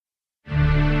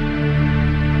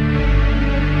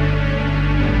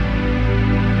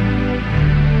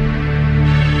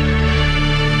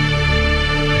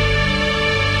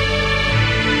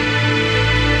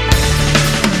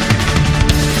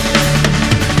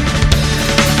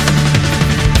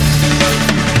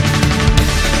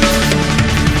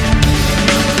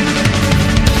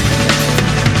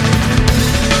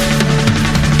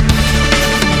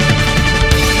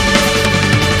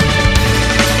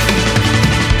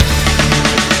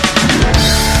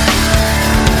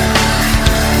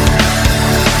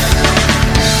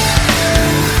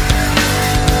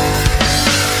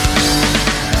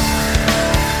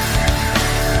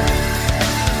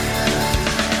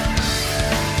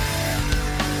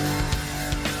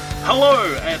Hello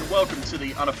and welcome to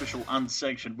the Unofficial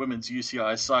Unsanctioned Women's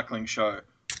UCI Cycling Show.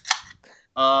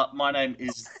 My name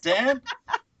is Dan,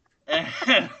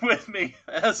 and with me,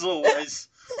 as always,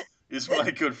 is my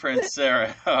good friend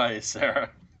Sarah. Hi,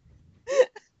 Sarah.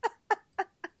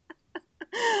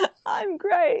 I'm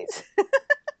great.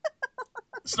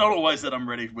 It's not always that I'm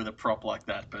ready with a prop like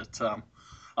that, but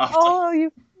after... Oh,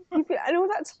 and all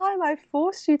that time I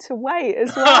forced you to wait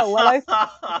as well while I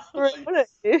threw it on at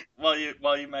you.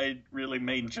 while you made really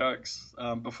mean jokes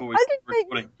before we I started didn't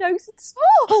recording. make jokes at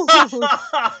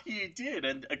all. You did,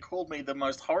 and it called me the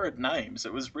most horrid names.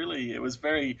 It was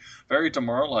very, very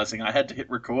demoralizing. I had to hit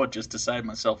record just to save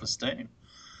my self-esteem.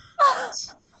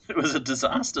 It was a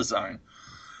disaster zone.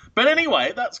 But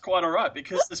anyway, that's quite all right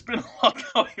because there's been a lot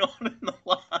going on in the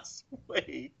last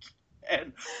week.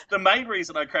 And the main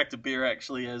reason I cracked a beer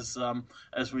actually as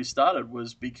we started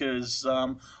was because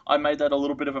I made that a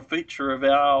little bit of a feature of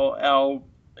our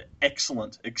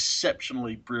excellent,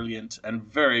 exceptionally brilliant, and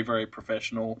very, very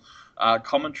professional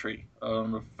commentary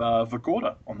of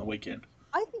Vagorda on the weekend.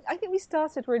 I think we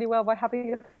started really well by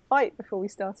having a fight before we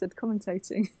started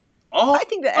commentating. Oh, I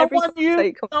think that every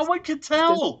no one could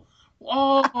tell.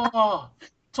 Oh,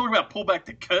 talking about pull back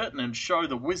the curtain and show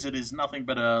the wizard is nothing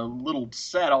but a little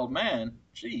sad old man.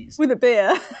 Jeez. with a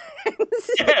beer.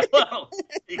 Yeah, well,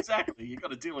 exactly. You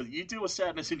got to you deal with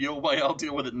sadness in your way. I'll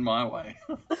deal with it in my way.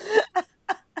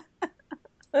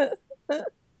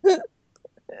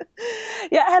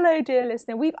 Yeah, hello, dear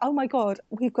listener. Oh my God,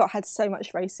 we've had so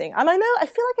much racing, and I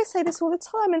feel like I say this all the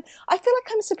time, and I feel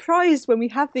like I'm surprised when we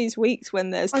have these weeks when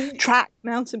there's track,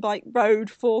 mountain bike, road,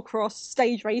 four cross,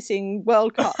 stage racing,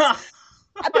 World Cups.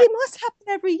 But it must happen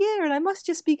every year, and I must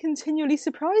just be continually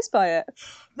surprised by it.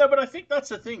 No, but I think that's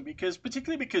the thing,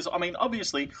 particularly because, I mean,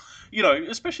 obviously,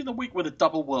 especially the week with a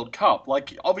double World Cup,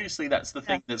 like, obviously that's the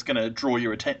thing that's going to draw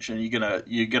your attention,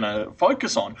 you're gonna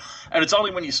focus on. And it's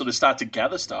only when you sort of start to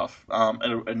gather stuff,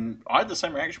 and I had the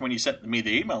same reaction when you sent me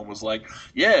the email, was like,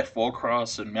 yeah, four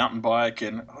cross and mountain bike,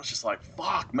 and I was just like,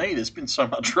 fuck me, there's been so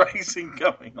much racing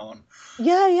going on.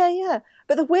 Yeah.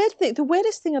 But the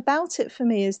weirdest thing about it for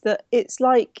me is that it's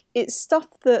stuff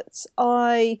that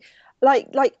I like.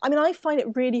 I mean, I find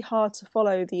it really hard to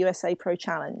follow the USA Pro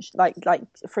Challenge, like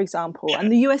for example, and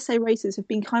the USA races have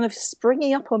been kind of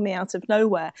springing up on me out of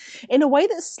nowhere in a way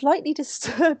that's slightly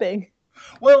disturbing.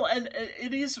 Well, and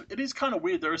it is kind of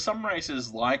weird. There are some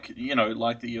races like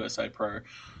the USA Pro,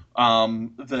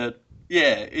 that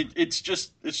it's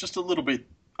just a little bit.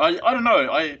 I don't know.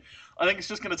 I think it's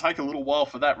just going to take a little while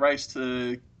for that race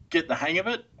to get the hang of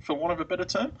it, for want of a better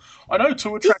term. I know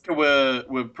Tour Tracker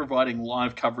were providing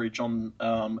live coverage on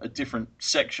a different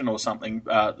section or something,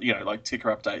 like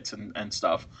ticker updates and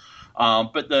stuff.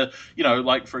 But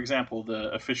like for example,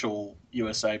 the official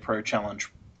USA Pro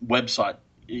Challenge website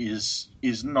is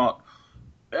not.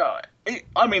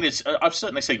 I've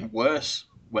certainly seen worse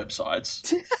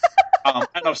websites. And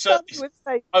I've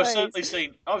certainly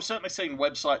seen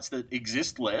websites that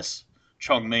exist less.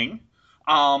 Chongming.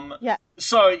 Yeah.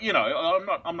 So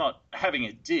I'm not having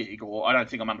a dig, or I don't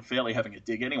think I'm unfairly having a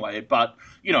dig anyway. But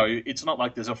it's not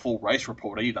like there's a full race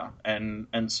report either, and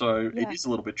so it is a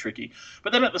little bit tricky.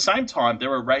 But then at the same time,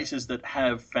 there are races that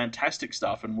have fantastic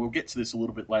stuff, and we'll get to this a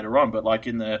little bit later on. But like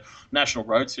in the National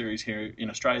Road Series here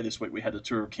in Australia this week, we had the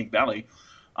Tour of King Valley,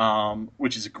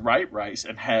 which is a great race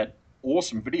and had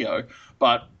awesome video,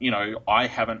 but I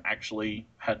haven't actually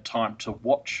had time to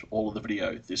watch all of the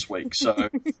video this week, so so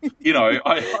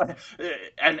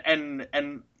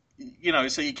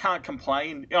you can't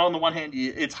complain. On the one hand,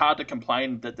 it's hard to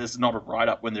complain that there's not a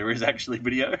write-up when there is actually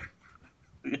video.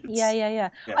 Yeah.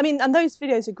 I mean, and those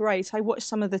videos are great. I watched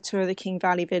some of the Tour of the King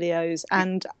Valley videos,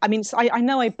 and I mean, I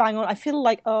know I bang on. I feel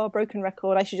like, broken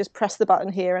record. I should just press the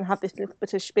button here and have this little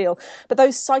bit of spiel. But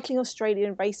those Cycling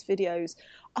Australian race videos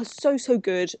are so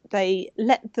good. They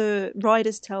let the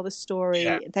riders tell the story.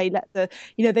 Yeah. They let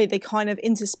they kind of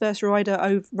intersperse rider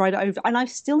over, and I've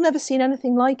still never seen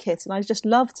anything like it. And I just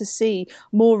love to see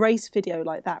more race video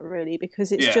like that, really,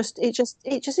 because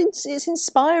it's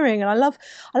inspiring, and I love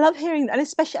hearing. And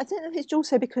especially, I don't know if it's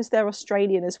also because they're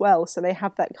Australian as well, so they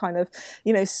have that kind of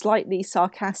slightly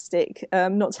sarcastic,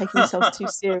 not taking themselves too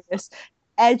serious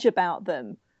edge about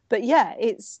them. But yeah,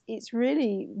 it's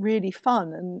really, really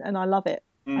fun, and I love it.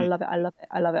 I love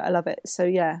it. So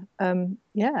yeah.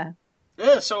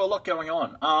 Yeah, so a lot going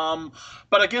on.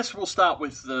 But I guess we'll start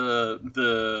with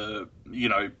the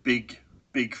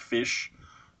big fish.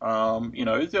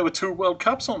 There were two World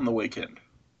Cups on the weekend.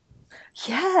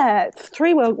 Yeah,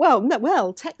 three world. Well, no,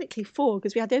 well, technically four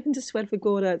because we had the Open de Suede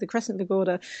Vigorda, the Crescent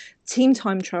Vigorda Team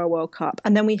Time Trial World Cup,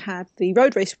 and then we had the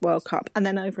Road Race World Cup, and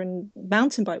then over in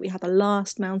mountain bike we had the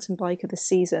last mountain bike of the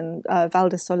season, Val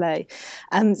de Soleil,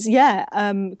 and yeah,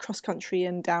 cross country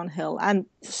and downhill, and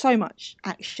so much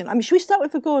action. I mean, should we start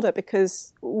with Vigorda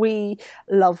because we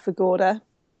love Vigorda?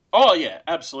 Oh yeah,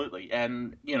 absolutely.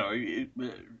 And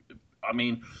I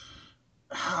mean,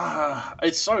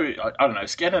 it's so I don't know.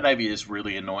 Scandinavia is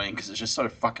really annoying because it's just so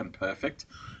fucking perfect.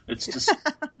 It's just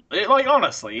like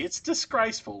honestly, it's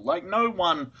disgraceful. Like no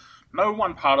one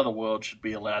part of the world should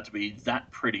be allowed to be that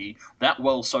pretty, that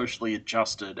well socially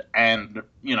adjusted, and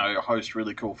host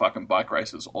really cool fucking bike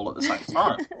races all at the same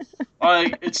time.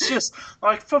 Like it's just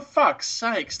like for fuck's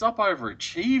sake, stop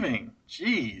overachieving.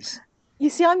 Jeez. You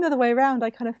see, I'm the other way around.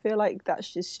 I kind of feel like that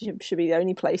should be the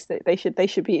only place that they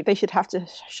should have to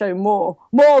show more.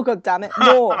 God damn it,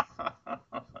 more,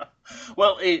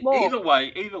 Well, more. either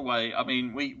way. I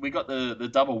mean, we got the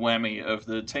double whammy of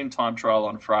the team time trial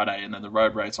on Friday and then the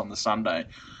road race on the Sunday.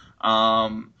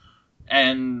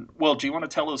 And well, do you want to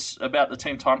tell us about the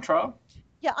team time trial?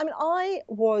 Yeah, I mean, I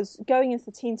was going into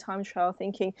the team time trial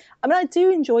thinking, I mean, I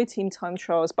do enjoy team time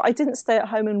trials, but I didn't stay at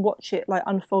home and watch it like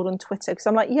unfold on Twitter because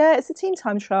I'm like, yeah, it's a team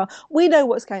time trial. We know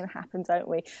what's going to happen, don't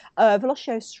we?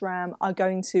 Velocio SRAM are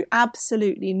going to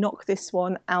absolutely knock this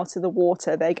one out of the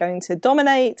water. They're going to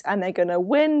dominate and they're going to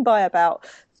win by about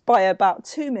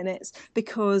 2 minutes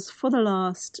because for the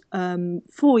last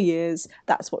 4 years,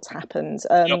 that's what's happened.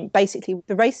 Yep. Basically,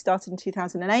 the race started in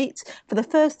 2008. For the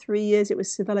first 3 years, it was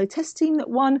Cervelo Test Team that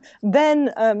won. Then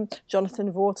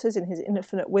Jonathan Vaughters, in his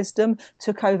infinite wisdom,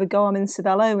 took over Garmin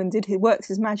Cervelo and worked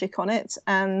his magic on it.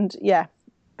 And yeah.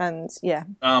 And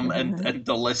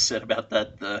the less said about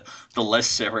that, the less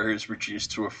Sarah is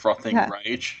reduced to a frothing Yeah.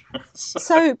 rage. So,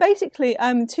 So basically,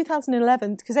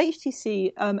 2011, because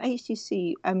HTC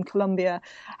Columbia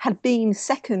had been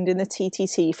second in the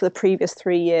TTT for the previous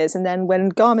 3 years, and then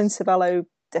when Garmin Cervelo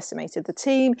decimated the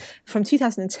team from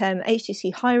 2010,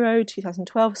 HTC High Road,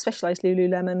 2012 Specialized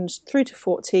Lululemon through to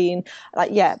 14. Like,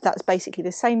 yeah, that's basically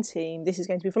the same team. This is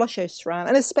going to be Velocio SRAM,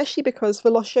 and especially because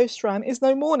Velocio SRAM is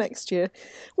no more next year.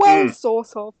 Well, mm.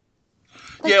 sort of.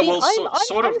 There's Yeah, been. well,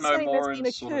 sort I'm of no saying there's more been and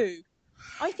a sort of. coup.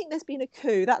 I think there's been a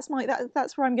coup. That's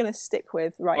where I'm going to stick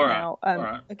with right All right, now. all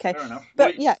right, Okay, fair enough. Well,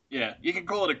 but yeah, yeah, you can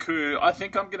call it a coup. I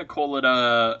think I'm going to call it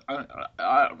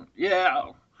yeah.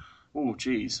 Oh,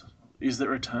 geez, is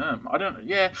there a term? I don't.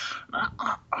 Yeah,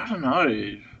 I don't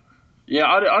know. Yeah,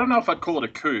 I don't know if I'd call it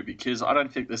a coup because I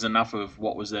don't think there's enough of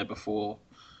what was there before.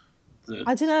 That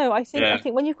I don't know. I yeah,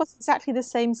 think when you've got exactly the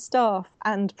same staff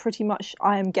and pretty much,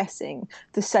 I am guessing,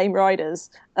 the same riders.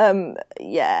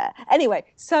 Yeah. Anyway,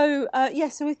 so yeah,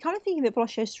 so we're kind of thinking that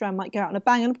Velocio SRAM might go out on a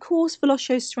bang, and of course,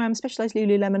 Velocio SRAM, Specialized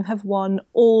Lululemon, have won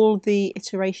all the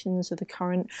iterations of the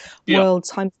current yeah, World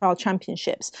Time Trial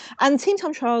Championships. And Team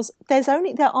Time Trials, there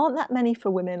aren't that many for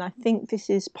women. I think this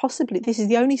is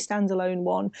the only standalone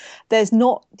one. There's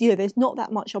not that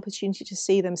much opportunity to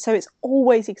see them, so it's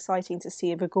always exciting to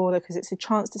see a Vigorda because it's a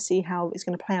chance to see how it's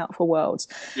going to play out for Worlds.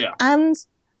 yeah. And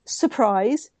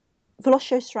surprise,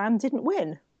 Velocio SRAM didn't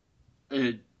win.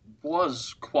 It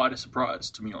was quite a surprise,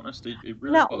 to be honest. It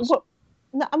really Now, was. what?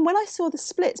 Now, and when I saw the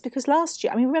splits, because last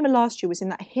year, I mean, remember last year was in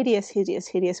that hideous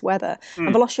weather, and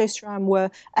Mm. Velocio SRAM were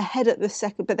ahead at the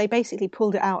second, but they basically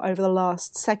pulled it out over the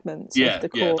last segments of Yeah, the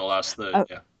yeah. The course. last third. Uh,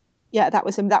 Yeah.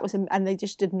 yeah, and they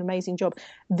just did an amazing job.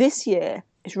 This year,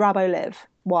 it's Rabo Liv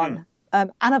Mm. won.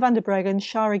 Anna van der Breggen,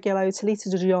 Shara Gillow, Talita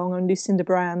de Jong, and Lucinda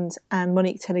Brand, and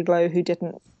Monique Teniglo, who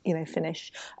didn't,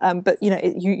 finish. But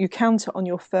you count it on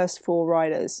your first four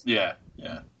riders. Yeah,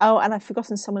 yeah. Oh, and I've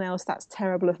forgotten someone else. That's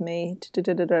terrible of me.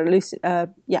 Lucy,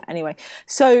 yeah. Anyway,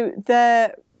 so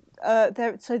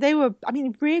so they were. I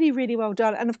mean, really, really well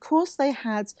done. And of course, they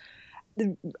had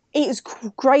it was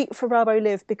great for Rabo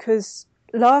Liv because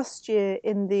last year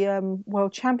in the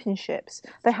World Championships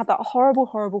they had that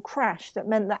horrible crash that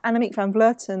meant that Annemiek van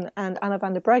Vleuten and Anna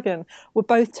van der Breggen were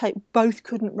both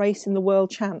couldn't race in the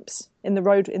World Champs in the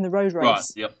road Right.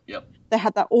 race. Yep. Yep. They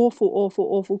had that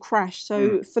awful crash. Mm.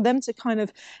 So for them to kind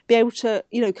of be able to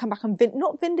come back and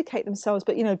not vindicate themselves,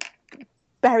 but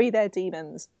bury their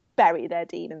demons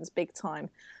big time.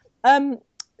 Um,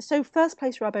 so first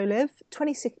place Rabo Liv,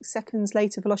 26 seconds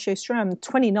later Velocio SRAM,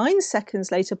 29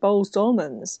 seconds later Boels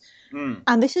Dolmans. Mm.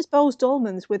 And this is Boels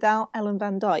Dolmans without Ellen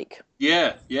van Dijk.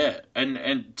 Yeah, yeah,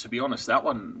 and to be honest, that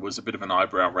one was a bit of an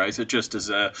eyebrow raiser, just as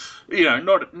a,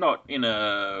 not in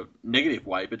a negative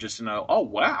way, but just oh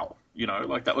wow,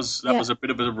 like that Yeah. was a bit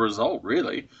of a result,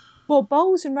 really. Well,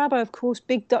 Boels and Rabo, of course,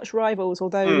 big Dutch rivals,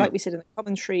 although, Mm. like we said in the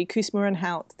commentary, Koes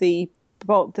Moerenhout, the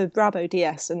the Brabo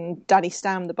DS and Danny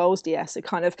Stam, the Bowles DS, are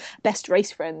kind of best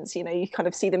race friends. You know, you kind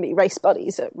of see them be race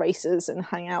buddies at races and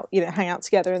hang out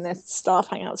together, and their staff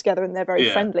hang out together, and they're very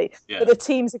friendly. Yeah. But the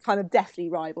teams are kind of deathly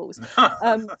rivals.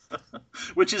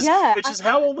 Which is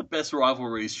how all the best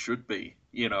rivalries should be.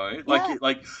 You know,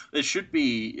 like there should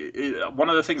be. One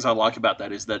of the things I like about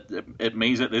that is that it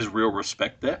means that there's real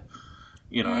respect there.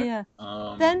 You know.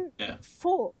 Then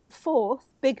fourth,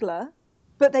 Bigler,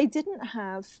 but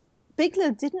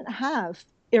Bigler didn't have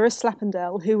Iris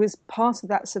Slappendale, who was part of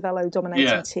that Cervelo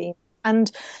dominating team,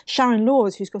 and Sharon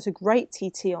Laws, who's got a great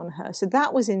TT on her. So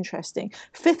that was interesting.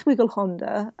 Fifth, Wiggle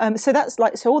Honda. So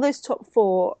all those top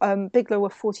four, Bigler were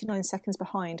 49 seconds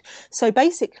behind. So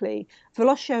basically,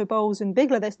 Velocio, Bowles and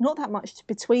Bigler, there's not that much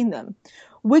between them.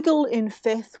 Wiggle in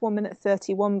fifth, 1 minute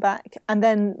 31 back, and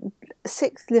then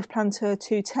sixth, Liv Planteur,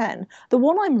 2:10. The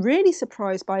one I'm really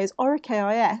surprised by is Oric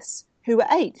AIS, who were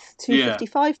eighth,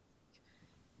 2:55.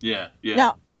 Yeah.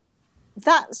 Now,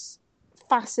 that's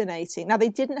fascinating. Now, they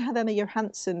didn't have Emma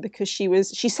Johansson because she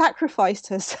sacrificed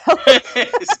herself.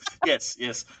 yes.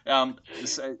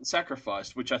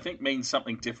 Sacrificed, which I think means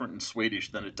something different in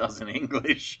Swedish than it does in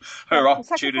English. Her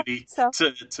opportunity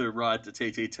to ride the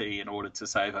TTT in order to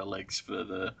save her legs for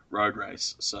the road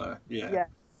race. So, yeah.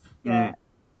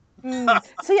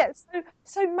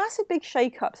 So massive big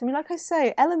shake-ups. I mean, like I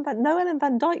say, no Ellen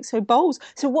Van Dyke, so Bowles.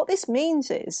 So what this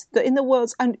means is that in the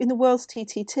world's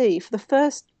TTT for the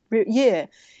first year,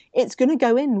 it's going to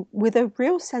go in with a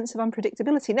real sense of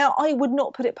unpredictability. Now, I would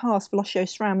not put it past Velocio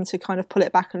SRAM to kind of pull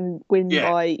it back and win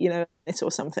by it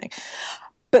or something.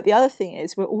 But the other thing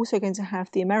is, we're also going to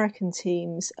have the American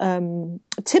teams.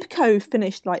 Tibco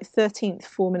finished like 13th,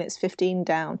 4 minutes 15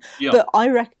 down. Yep. But I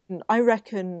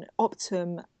reckon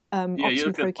Optum. You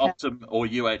look at Optum or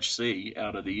UHC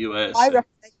out of the US. I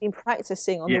reckon they've been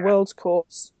practicing on the world's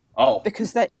course. Oh,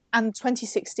 because and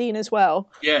 2016 as well.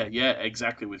 Yeah,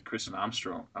 exactly, with Kristen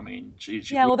Armstrong. I mean,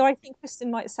 geez. Although I think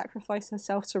Kristen might sacrifice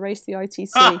herself to race the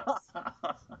ITC.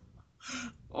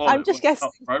 I'm just guessing.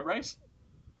 Road race?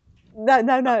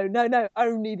 No.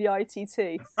 Only the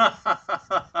ITT.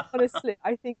 Honestly,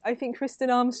 I think Kristen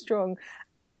Armstrong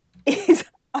is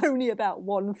only about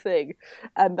one thing,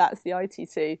 and that's the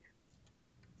ITT.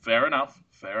 Fair enough.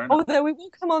 Although we will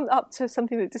come on up to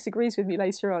something that disagrees with me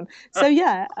later on. So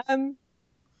that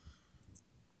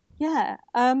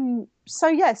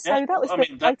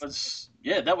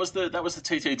was the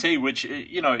TTT, which,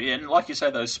 you know, and like you say,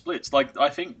 those splits. Like, I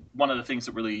think one of the things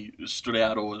that really stood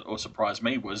out or surprised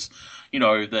me was, you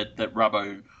know, that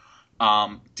Rubbo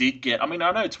did get. I mean, I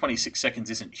know 26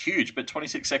 seconds isn't huge, but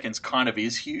 26 seconds kind of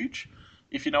is huge,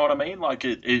 if you know what I mean. Like,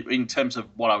 in terms of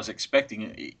what I was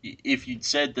expecting. If you'd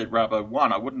said that Rabo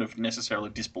won, I wouldn't have necessarily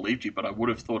disbelieved you, but I would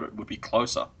have thought it would be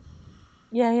closer.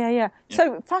 Yeah.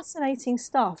 So fascinating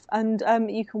stuff, and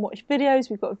you can watch videos.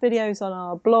 We've got videos on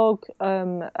our blog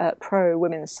at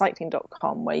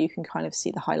prowomenscycling.com where you can kind of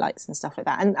see the highlights and stuff like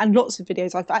that, and lots of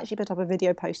videos. I've actually put up a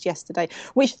video post yesterday,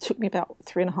 which took me about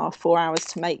 3.5, 4 hours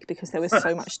to make because there was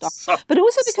so much stuff. But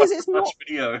also because it's not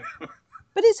video.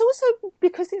 But it's also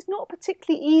because it's not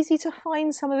particularly easy to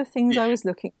find some of the things I was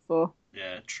looking for.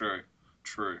 Yeah, true,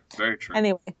 very true.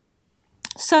 Anyway,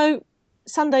 so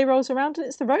Sunday rolls around and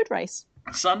it's the road race.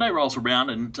 Sunday rolls around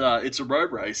and it's a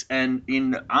road race, and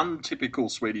in untypical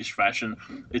Swedish fashion,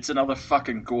 it's another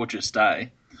fucking gorgeous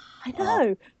day. I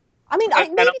know.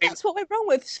 That's what went wrong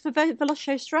with for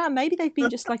Velocio SRAM. Maybe they've been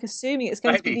just like assuming it's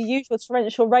going to be the usual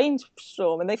torrential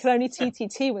rainstorm, and they can only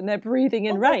TTT when they're breathing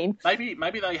in rain.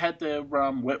 Maybe they had their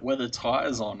wet weather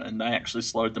tyres on, and they actually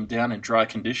slowed them down in dry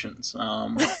conditions.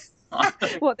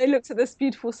 What, they looked at this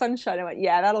beautiful sunshine and went,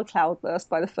 yeah, that'll cloudburst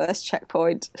by the first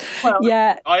checkpoint. Well,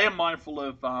 yeah. I am mindful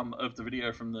of the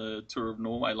video from the Tour of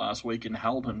Norway last week in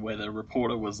Halden where the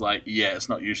reporter was like, yeah, it's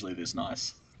not usually this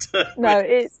nice.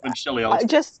 It's when Shelley Olsen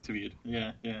interviewed.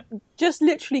 Yeah. Just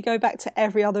literally go back to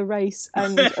every other race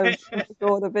and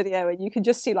ignore the video, and you can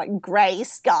just see like grey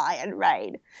sky and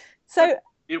rain. So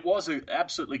it was an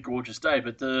absolutely gorgeous day,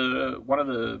 but one of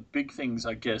the big things,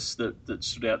 I guess, that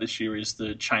stood out this year is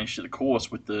the change to the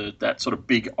course with that sort of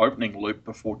big opening loop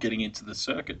before getting into the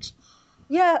circuits.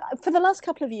 Yeah, for the last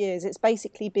couple of years, it's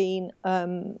basically been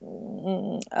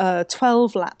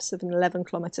 12 laps of an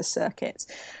 11-kilometre circuit.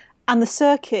 And the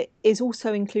circuit is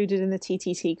also included in the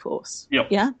TTT course. Yep.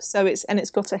 Yeah. So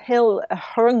it's got a hill, a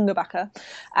Hrungebacke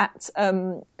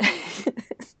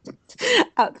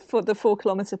for the 4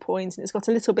 kilometre point, and it's got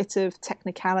a little bit of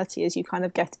technicality as you kind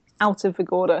of get out of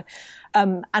Vigorda,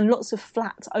 and lots of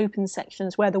flat, open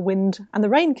sections where the wind and the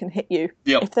rain can hit you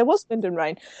if there was wind and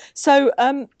rain. So,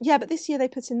 but this year they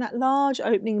put in that large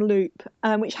opening loop,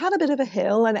 which had a bit of a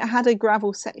hill and it had a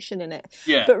gravel section in it.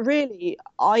 Yeah. But really,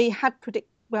 I didn't predict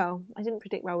while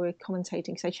we were commentating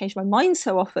because I changed my mind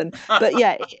so often. But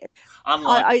yeah,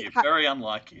 very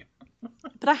unlike you.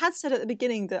 But I had said at the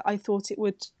beginning that I thought it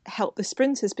would help the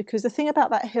sprinters because the thing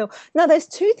about that hill. Now, there's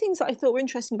two things that I thought were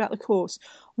interesting about the course.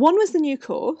 One was the new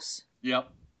course. Yep.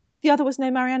 The other was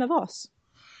no Marianne Vos.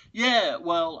 Yeah,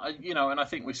 well, and I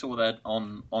think we saw that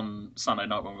on Sunday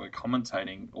night when we were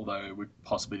commentating, although we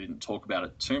possibly didn't talk about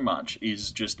it too much,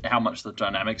 is just how much the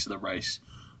dynamics of the race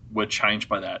were changed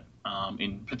by that.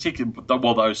 In particular,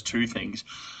 well, those two things,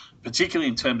 particularly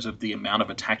in terms of the amount of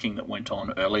attacking that went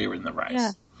on earlier in the race.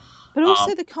 Yeah. But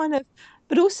also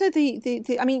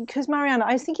I mean, because Marianne,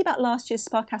 I was thinking about last year's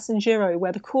Sparkas and Giro,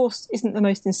 where the course isn't the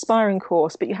most inspiring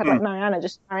course, but you had like Marianne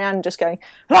just going,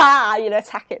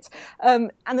 attack it. And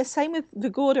the same with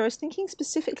Vigorda. I was thinking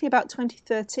specifically about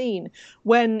 2013,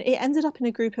 when it ended up in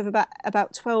a group of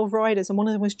about 12 riders, and one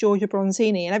of them was Giorgia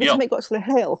Bronzini. And every time it got to the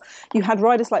hill, you had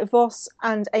riders like Voss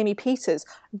and Amy Peters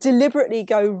deliberately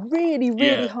go really,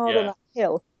 really hard on that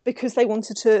hill, because they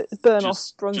wanted to burn off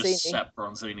Bronzini. Just sap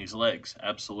Bronzini's legs,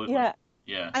 absolutely.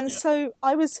 Yeah. And so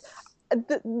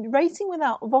the racing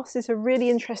without Voss is a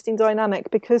really interesting dynamic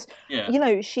because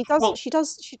she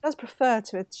does prefer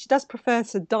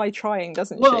to die trying,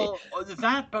 doesn't she? Well,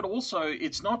 that, but also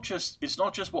it's not just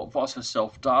what Voss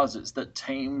herself does. It's that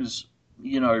teams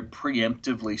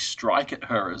preemptively strike at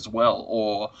her as well,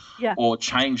 or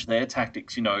change their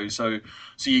tactics. So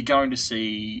you're going to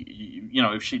see,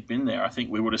 if she'd been there, I think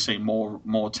we would have seen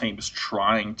more teams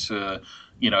trying to,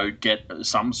 get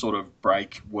some sort of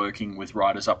break working with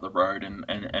riders up the road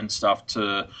and stuff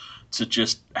to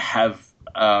just have,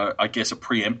 I guess, a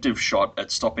preemptive shot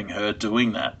at stopping her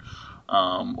doing that.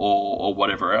 Or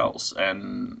whatever else.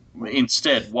 And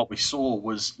instead, what we saw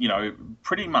was,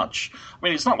 pretty much. I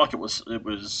mean, it's not like it was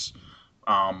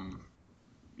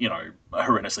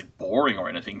horrendously boring or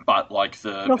anything, but like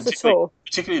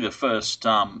particularly the first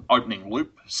opening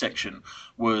loop section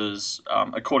was,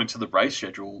 according to the race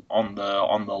schedule, on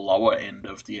the lower end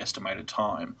of the estimated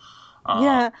time.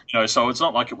 So it's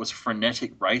not like it was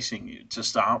frenetic racing to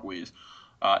start with.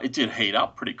 It did heat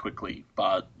up pretty quickly,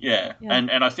 but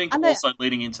and I think also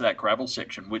leading into that gravel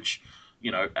section, which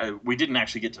we didn't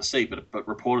actually get to see, but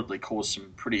reportedly caused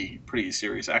some pretty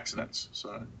serious accidents.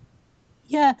 So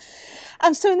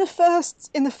and so in the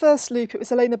first loop, it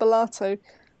was Elena Bellato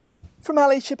from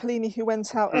Ali Cipollini who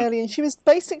went out early, and she was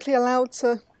basically allowed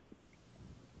to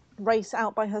race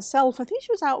out by herself. I think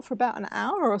she was out for about an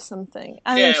hour or something,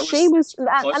 and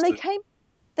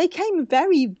they came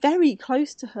very, very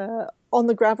close to her on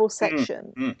the gravel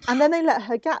section, and then they let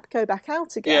her gap go back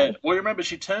out again. Yeah, well, remember,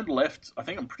 she turned left. I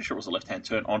think I'm pretty sure it was a left-hand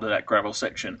turn onto that gravel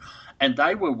section, and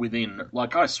they were within,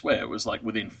 like, I swear, it was like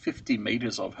within 50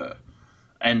 metres of her.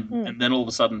 And then all of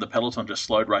a sudden the peloton just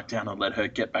slowed right down and let her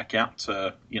get back out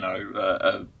to,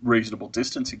 a reasonable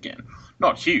distance again.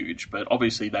 Not huge, but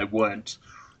obviously they weren't,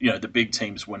 the big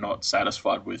teams were not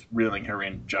satisfied with reeling her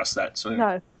in just that soon.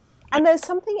 No. And there's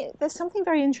something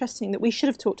very interesting that we should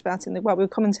have talked about we were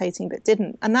commentating but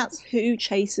didn't, and that's who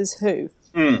chases who.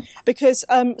 Because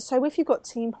so if you've got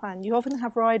team plan, you often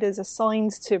have riders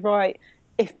assigned to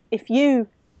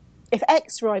if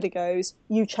X rider goes,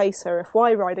 you chase her. If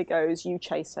Y rider goes, you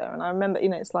chase her. And I remember,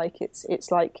 it's like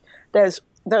there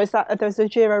was a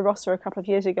Giro Rossa a couple of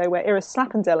years ago where Iris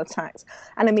Slappendel attacked,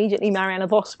 and immediately Marianne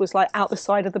Vos was like out the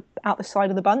side of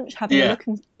the bunch having a look,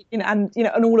 and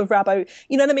all of Rabo,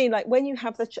 you know what I mean? Like when you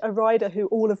have a rider who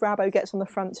all of Rabo gets on the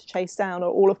front to chase down,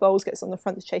 or all of Bowles gets on the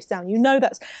front to chase down,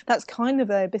 that's kind of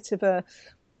a bit of a.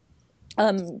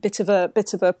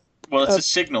 Well, it's a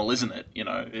signal, isn't it?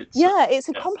 It's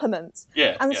a compliment.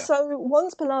 So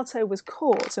once Bellato was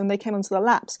caught and they came onto the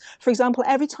laps, for example,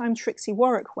 every time Trixie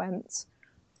Warwick went,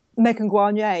 Megan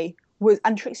Guarnier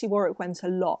and Trixie Warwick went a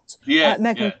lot.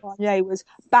 Megan Guarnier was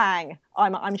bang,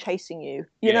 I'm chasing you.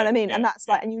 You know what I mean? And that's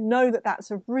and that's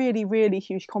a really, really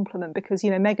huge compliment because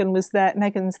Megan's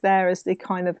there as the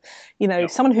kind of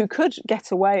someone who could get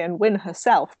away and win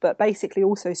herself, but basically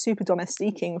also super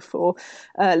domestiquing for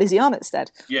Lizzie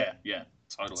Armitstead. Yeah,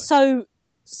 totally.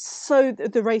 So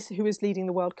the racer who was leading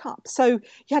the World Cup. So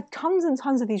you had tons and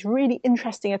tons of these really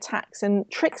interesting attacks, and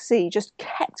Trixie just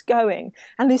kept going,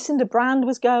 and Lucinda Brand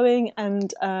was going,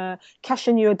 and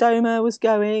Kasia Niewiadoma was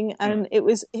going, and it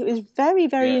was very,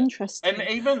 very interesting. And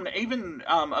even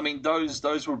I mean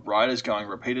those were riders going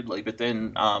repeatedly, but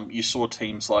then you saw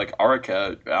teams like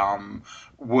Orica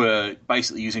were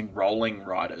basically using rolling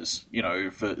riders,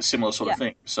 for similar sort of Yeah.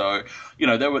 thing. So,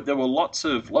 there were lots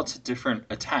of different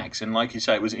attacks, and like you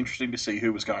say, it was interesting to see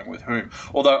who was going with whom.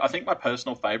 Although I think my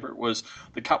personal favourite was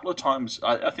the couple of times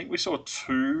I think we saw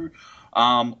two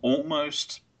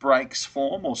almost breaks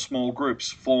form or small groups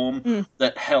form Mm.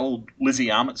 that held Lizzie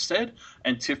Armitstead,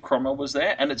 and Tiff Cromwell was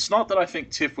there. And it's not that I think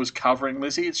Tiff was covering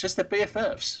Lizzie; it's just they're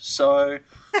BFFs. So,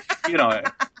 you know,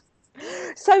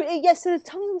 So yes, so there's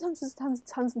tons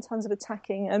and tons of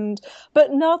attacking,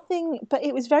 but nothing. But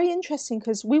it was very interesting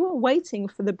because we were waiting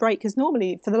for the break. Because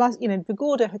normally, for the last,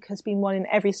 Vigorda has been won in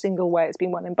every single way. It's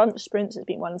been won in bunch sprints. It's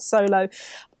been won in solo.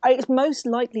 It's most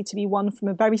likely to be won from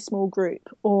a very small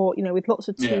group, or with lots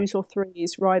of yeah, twos or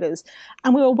threes riders.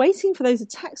 And we were waiting for those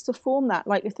attacks to form that.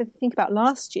 Like if you think about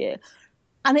last year,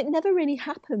 and it never really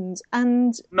happened.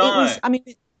 And it no, was, I mean,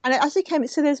 and as it came,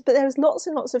 but there was lots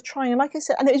and lots of trying. And like I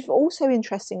said, and it was also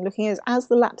interesting looking as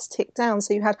the laps ticked down.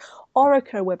 So you had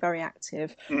Orica were very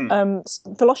active, mm,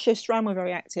 Velocio Stram were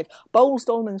very active, Bowles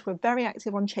Dolmans were very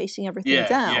active on chasing everything yeah,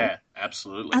 down. yeah,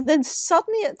 absolutely, And then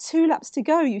suddenly at 2 laps to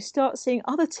go, you start seeing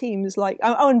other teams like,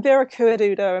 and Vera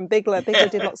Kuaduda and Bigler. Bigler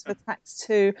did yeah, lots of attacks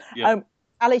too. yep,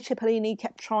 Ali Cipollini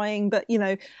kept trying, but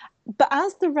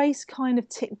as the race kind of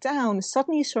ticked down,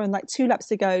 suddenly you saw in like 2 laps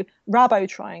to go, Rabo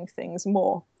trying things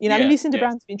more. I mean, yeah, Lucinda yeah.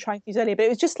 Brown's been trying things earlier, but it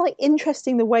was just like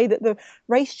interesting the way that the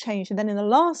race changed. And then in the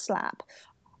last lap,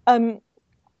 um,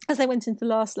 as they went into the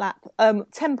last lap,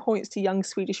 10 points to young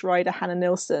Swedish rider Hannah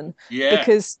Nilsson, Yeah,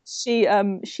 because she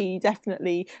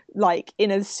definitely, like, in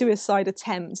a suicide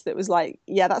attempt that was like,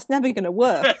 yeah, that's never going to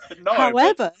work. no,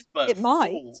 However, but it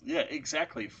might. yeah,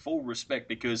 exactly, full respect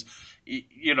because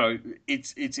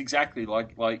it's exactly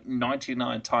like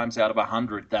 99 times out of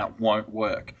 100 that won't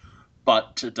work,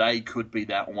 but today could be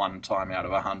that one time out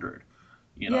of 100.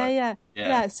 Yeah, yeah, Yeah, yeah.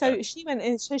 yeah, So she went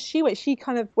in. So she went. She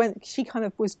kind of went. She kind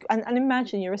of was. And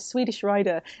imagine you're a Swedish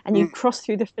rider and you mm, cross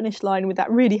through the finish line with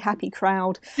that really happy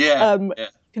crowd. yeah, yeah.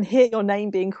 You can hear your name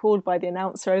being called by the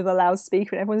announcer over the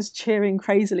loudspeaker, and everyone's cheering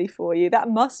crazily for you. That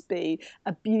must be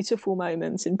a beautiful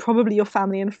moment, and probably your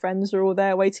family and friends are all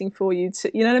there waiting for you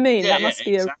to. You know what I mean? Yeah, That yeah, must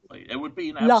be a exactly. It would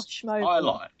be an absolute lush moment.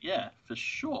 highlight. Yeah, for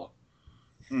sure.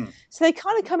 Mm. So they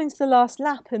kind of come into the last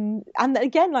lap, and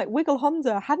again, like Wiggle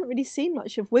Honda, hadn't really seen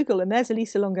much of Wiggle, and there's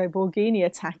Elisa Longo Borghini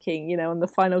attacking, on the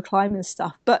final climb and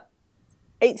stuff. But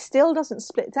it still doesn't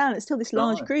split down. It's still this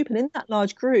large No. group, and in that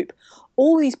large group,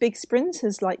 all these big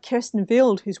sprinters like Kirsten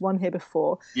Wild, who's won here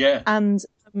before, Yeah. and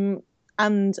um,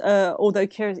 although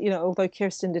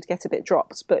Kirsten did get a bit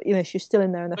dropped, but she's still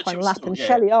in there in the But she final was lap, still, and yeah.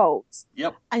 Shelley Olds,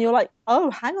 Yep. and you're like, oh,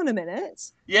 hang on a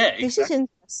minute, Yeah, this is exactly.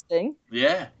 interesting.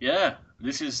 Yeah, yeah.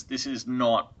 This is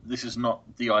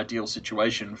not the ideal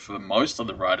situation for most of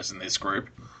the riders in this group.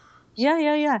 Yeah,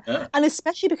 yeah, yeah. Yeah. And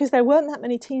especially because there weren't that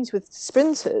many teams with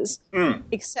sprinters, Mm.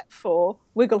 except for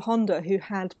Wiggle Honda, who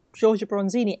had Giorgia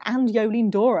Bronzini and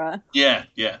Yolene Dora. Yeah,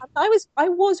 yeah. I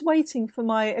was waiting for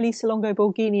my Elisa Longo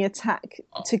Borghini attack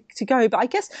Oh. to go, but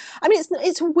I mean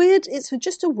it's a weird, it's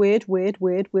just a weird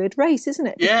race, isn't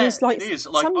it? Yeah, Because like it is.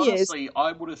 Like some years, honestly,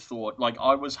 I would have thought like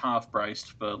I was half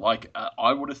braced for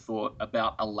I would have thought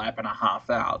about a lap and a half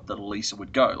out that Elisa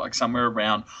would go, like somewhere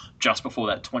around just before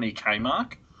that 20K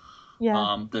mark.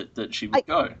 yeah. That she I, would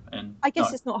go, and I no,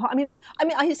 guess it's not hard.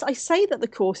 I say that the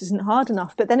course isn't hard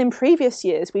enough, but then in previous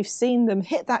years we've seen them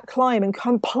hit that climb and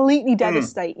completely mm,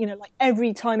 devastate. Like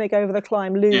every time they go over the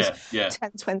climb, lose yeah, yeah.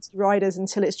 10, 20 riders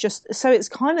until it's just so it's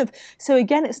kind of so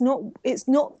again it's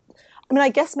not. I mean, I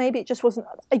guess maybe it just wasn't.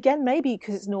 Again, maybe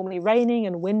because it's normally raining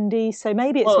and windy, so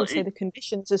maybe it's Well, also the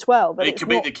conditions as well. But it it's could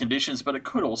be not. the conditions, but it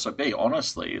could also be,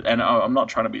 honestly, and I'm not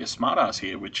trying to be a smartass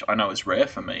here, which I know is rare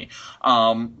for me.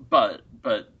 But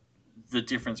the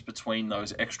difference between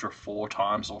those extra 4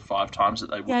 times or 5 times that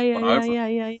they would Yeah, have yeah, gone yeah, over, yeah,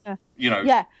 yeah, yeah, you know,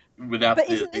 yeah. without But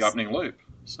the opening loop.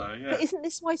 So yeah, isn't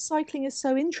this why cycling is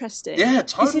so interesting? yeah, This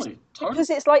is totally, totally, because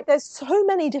it's like there's so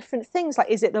many different things.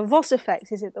 Like, is it the Voss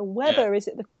effect? Is it the yeah, weather? Is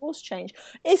it the course change?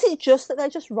 Is it just that they're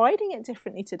just riding it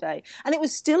differently today? And it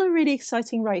was still a really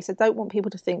exciting race. I don't want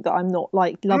people to think that I'm not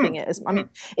like loving mm, it. I mm, mean,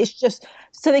 it's just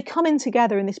so they come in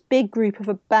together in this big group of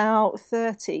about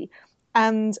 30,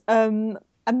 and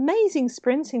amazing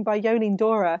sprinting by Yolene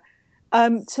Dora,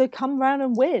 to come round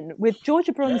and win with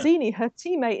Georgia yeah, Bronzini, her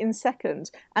teammate, in second,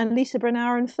 and Lisa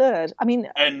Brennauer in third. I mean,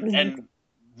 and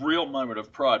real moment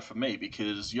of pride for me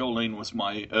because Yolene was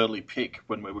my early pick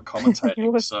when we were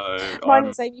commentating. So mine I'm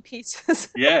was Amy Peters.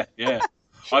 yeah, yeah.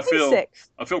 She I came feel sixth.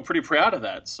 I feel pretty proud of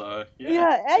that. So yeah,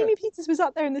 Yeah, yeah. Amy Peters was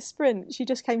up there in the sprint. She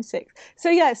just came sixth. So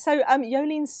yeah, so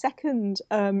Yolene's second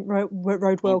Road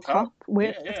World World Cup. Cup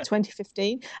win Yeah, of yeah.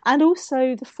 2015, and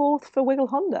also the fourth for Wiggle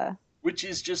Honda. Which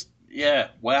is just Yeah,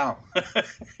 wow.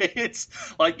 It's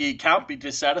like you can't be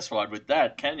dissatisfied with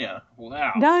that, can you?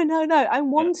 Wow. No, no, no.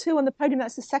 And Yeah, 1-2 on the podium.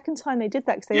 That's the second time they did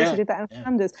that because they also yeah, did that in yeah,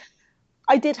 Flanders.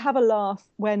 I did have a laugh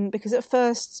because at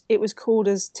first it was called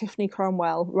as Tiffany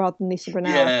Cromwell rather than Lisa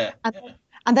Brunel. yeah, And, yeah.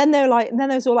 and then they were like, and then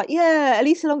there was all like, yeah,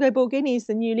 Elisa Longo Borghini is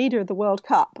the new leader of the World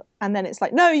Cup. And then it's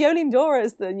like, no, Yolene Dora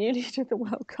is the new leader of the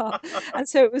World Cup. And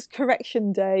so it was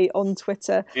correction day on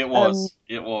Twitter, It was,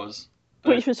 it was.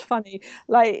 But which was funny.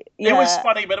 Like, it was yeah,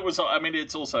 funny, but it was. I mean,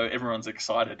 it's also everyone's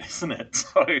excited, isn't it?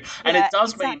 So, and yeah, it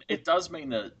exactly. does mean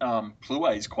that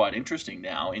Plouay is quite interesting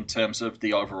now in terms of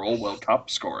the overall World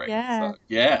Cup scoring. Yeah. So,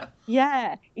 yeah,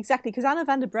 Yeah, exactly. Because Anna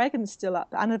van der Breggen's still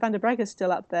up. Anna van der Breggen's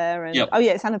still up there, and yep, oh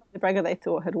yeah, it's Anna van der Breggen they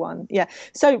thought had won. Yeah.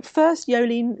 So first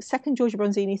Jolien, second Georgia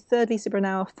Bronzini, third Lisa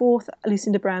Brunauer, fourth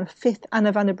Lucinda Brand, fifth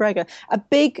Anna van der Breggen. A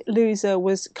big loser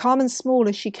was Carmen Small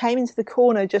as she came into the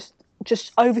corner, just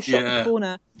overshot the yeah,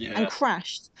 corner and yeah.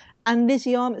 crashed. And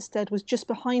Lizzie Armitstead was just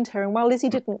behind her, and while Lizzie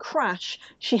didn't crash,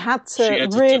 she had She to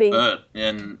had to really divert,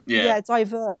 and yeah, yeah,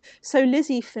 divert. So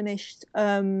Lizzie finished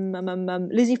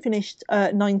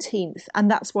 19th,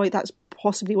 and that's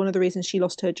possibly one of the reasons she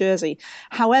lost her jersey.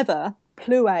 However,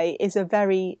 Plouay is a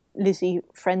very Lizzie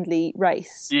friendly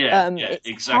race. yeah, yeah, It's a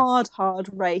exactly. hard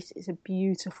race. It's a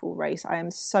beautiful race. I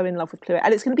am so in love with Plouay,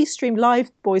 and it's going to be streamed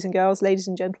live, boys and girls, ladies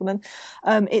and gentlemen.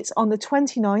 It's on the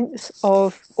 29th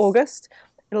of August.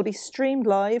 It'll be streamed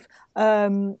live.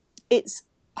 It's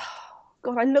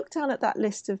God, I looked down at that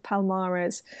list of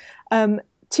Palmares.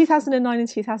 2009 and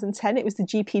 2010, it was the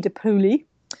GP de Puglia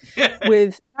Yeah,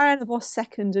 with Marianne Vos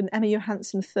second and Emma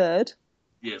Johansson third.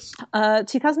 yes,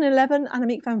 2011,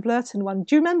 Annemiek van Vleuten won.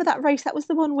 Do you remember that race? That was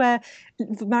the one where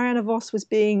Marianne Vos was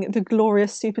being the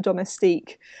glorious super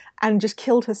domestique and just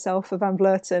killed herself for Van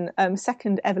Vleuten.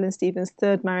 Second, Evelyn Stevens.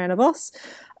 Third, Marianne Vos.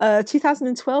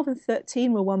 2012 and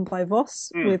 13 were won by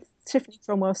Vos, mm. with Tiffany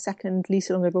Cromwell second,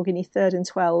 Lisa Longo Borghini third in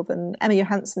 12, and Emma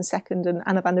Johansson second, and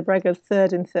Anna van der Breggen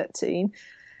third in 13.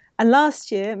 And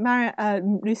last year,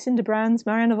 Lucinda Brands,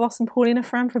 Marianne Vos, and Paulina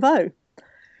Fran Prevot.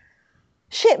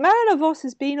 Shit, Marina Voss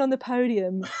has been on the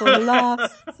podium for the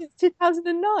last since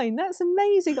 2009. That's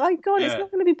amazing. My God, Yeah. it's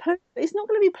not going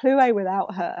to be Plouay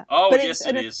without her. Oh, But yes,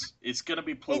 it is. It's going to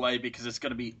be it's Plouay because it's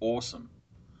going to be awesome.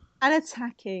 an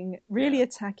attacking, really Yeah.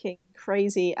 attacking,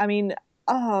 crazy. I mean,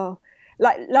 oh,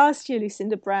 like last year,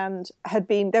 Lucinda Brand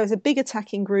there was a big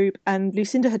attacking group, and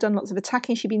Lucinda had done lots of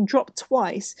attacking. She'd been dropped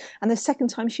twice, and the second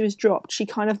time she was dropped, she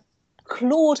kind of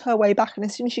clawed her way back, and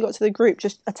as soon as she got to the group,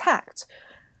 just attacked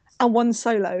and won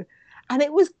solo. And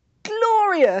it was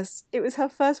glorious. It was her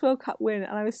first World Cup win,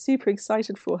 and I was super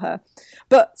excited for her.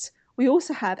 But we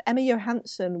also had Emma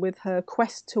Johansson with her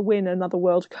quest to win another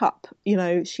World Cup. You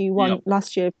know, she won Yep.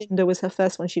 last year. Binder was her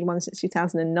first one. She'd won since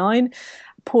 2009.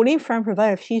 Pauline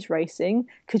Franprevot, if she's racing,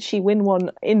 could she win one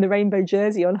in the rainbow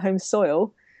jersey on home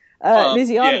soil?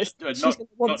 Lizzie Yeah. Arnott, she's going to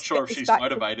want Not to sure get if this she's back from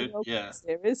the motivated. World Cup Yeah.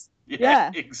 Series. Yeah.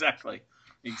 Yeah. Exactly.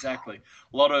 Exactly.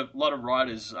 A lot of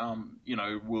riders,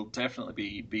 will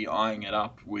definitely be eyeing it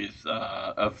up with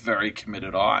a very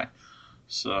committed eye.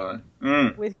 So,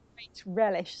 With great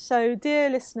relish. So, dear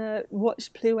listener,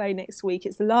 watch Plouay next week.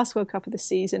 It's the last World Cup of the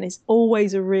season. It's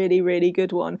always a really, really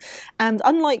good one. And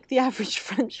unlike the average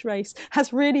French race,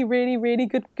 has really, really, really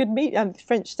good media.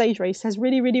 French stage race has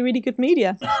really, really, really good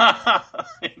media.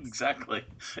 exactly,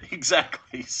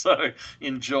 exactly. So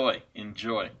enjoy,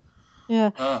 enjoy.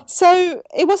 Yeah. Ah, So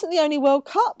it wasn't the only World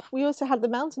Cup. We also had the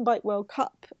mountain bike World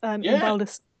Cup in yeah. Val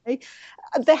d'Isère.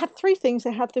 They had three things.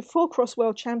 They had the four cross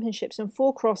world championships, and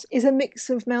four cross is a mix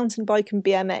of mountain bike and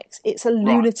BMX. It's a Right.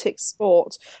 lunatic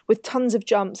sport with tons of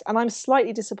jumps, and I'm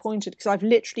slightly disappointed because I've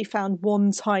literally found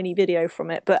one tiny video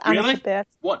from it. But Annika Really? Bear,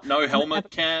 What? No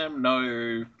helmet cam?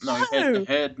 No head to no,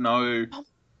 head? No. oh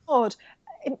God,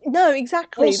 no,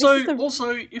 exactly. This is Also, the also,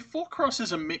 if four cross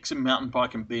is a mix of mountain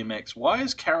bike and BMX, why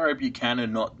is Caro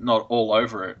Buchanan not all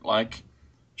over it? Like,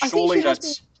 I think surely she has been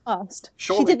that's past. She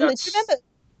surely did. Do you that's remember?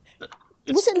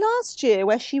 Was it's. it last year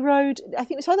where she rode? I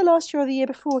think it was either last year or the year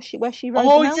before. Where she rode the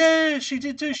Oh mountain yeah, she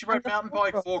did too. She and rode the mountain four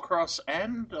bike, cross. four cross,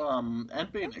 and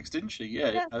BMX, didn't she? Yeah,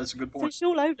 yeah, Yeah, that's a good so point. she's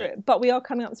all over Yeah, it. But we are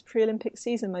coming up to pre-Olympic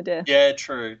season, my dear. yeah,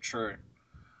 true, true.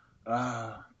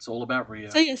 Ah, it's all about Rio.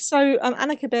 So yeah,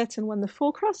 Annika Burton won the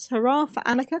four cross, hurrah for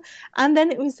Annika! And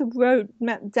then it was the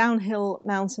downhill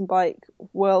mountain bike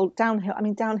world downhill. I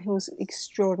mean, downhill's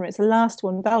extraordinary. It's the last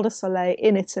one, Val di Sole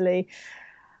in Italy.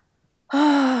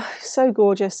 So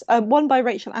gorgeous. One by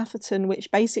Rachel Atherton,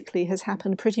 which basically has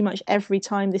happened pretty much every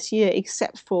time this year,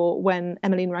 except for when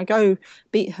Emmeline Ragot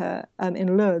beat her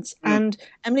in Lourdes. Mm. And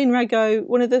Emmeline Ragot,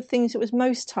 one of the things that was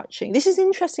most touching. This is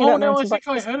interesting Oh about no, I mountain think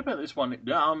I bikes. heard about this one.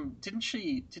 Didn't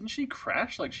she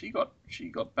crash? Like she got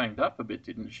banged up a bit,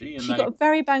 didn't she? And She they got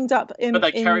very banged up but in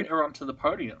they in carried her onto the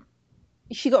podium.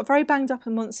 she got very banged up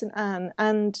in Mont Saint Anne,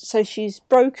 and so she's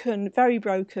broken, very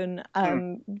broken.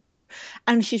 Mm.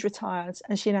 And she's retired,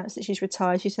 and she announced that she's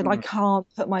retired. She said, I Mm. can't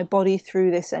put my body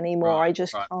through this anymore. I Right,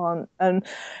 just right. can't.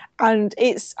 And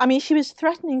it's, I mean, she was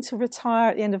threatening to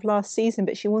retire at the end of last season,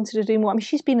 but she wanted to do more. I mean,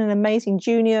 she's been an amazing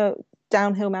junior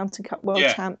downhill mountain cup world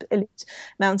Yeah. champ, elite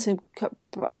mountain cup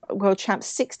world champ,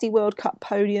 60 World Cup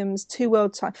podiums, two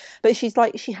world time. But she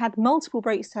had multiple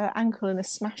breaks to her ankle and a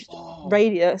smashed Oh.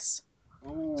 radius.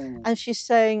 Ooh. And she's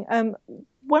saying,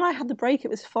 when I had the break, it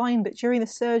was fine, but during the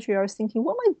surgery, I was thinking,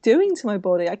 what am I doing to my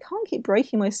body? I can't keep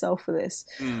breaking myself for this.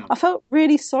 Mm. I felt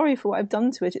really sorry for what I've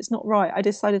done to it. It's not right. I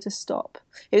decided to stop.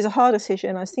 It was a hard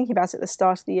decision. I was thinking about it at the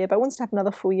start of the year, but I wanted to have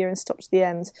another full year and stop to the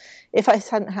end. If it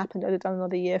hadn't happened, I'd have done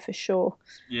another year for sure.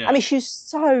 I Yeah. mean, she's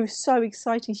so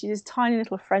exciting. She's this tiny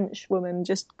little French woman,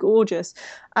 just gorgeous.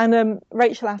 And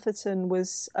Rachel Atherton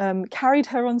was carried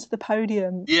her onto the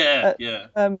podium Yeah. at,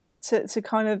 Yeah. to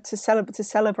kind of to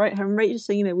celebrate her. And Rachel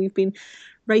saying, we've been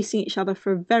racing each other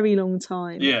for a very long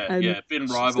time, Yeah. and Yeah. Been she's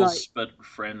like, rivals, but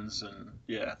friends, and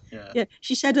yeah. Yeah. yeah,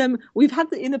 she said, we've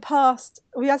had in the past,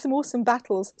 we had some awesome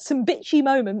battles, some bitchy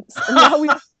moments, and now we.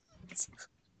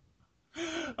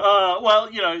 Well,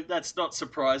 that's not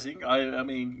surprising. I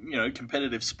mean,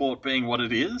 competitive sport being what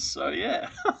it is, so yeah.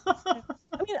 I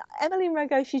mean, Emmeline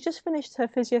Rago, she's just finished her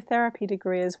physiotherapy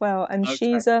degree as well, and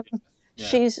Okay.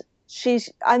 Yeah. she's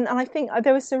and I think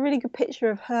there was a really good picture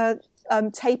of her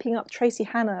taping up Tracy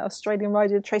Hannah, Australian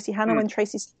rider Tracy Hannah, Mm. when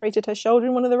Tracy separated her shoulder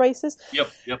in one of the races.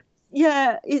 Yep. Yep.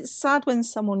 Yeah, it's sad when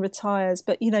someone retires,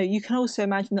 but you can also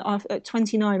imagine that at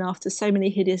 29, after so many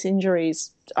hideous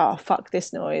injuries, oh fuck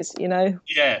this noise. Yeah.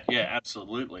 Yeah.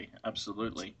 Absolutely.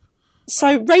 Absolutely.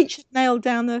 So Rachel nailed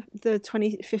down the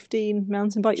 2015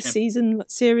 mountain bike Champ. season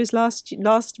series last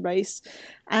race,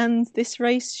 and this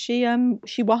race she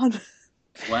won.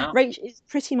 Wow. Rachel is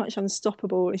pretty much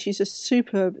unstoppable, and she's a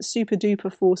super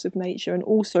duper force of nature, and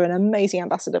also an amazing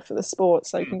ambassador for the sport.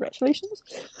 So Mm. congratulations.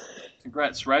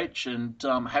 Congrats, Rach,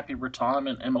 and happy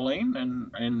retirement, Emmeline,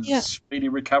 and Yeah, speedy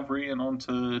recovery, and on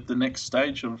to the next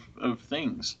stage of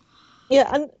things. yeah,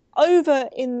 and over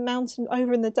in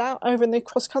the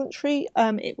cross country,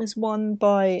 it was won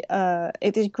by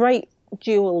it is a great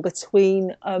duel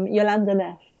between Jolanda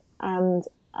Neff and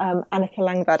Annika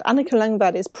Langvad. Annika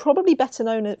Langvad is probably better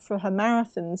known for her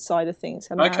marathon side of things,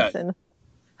 Okay.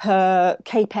 her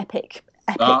Cape Oh, yeah,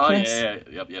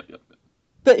 epicness. yeah, yep.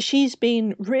 But she's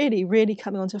been really, really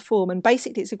coming onto form, and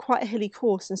basically it's quite a hilly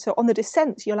course. And so on the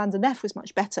descent, Jolanda Neff was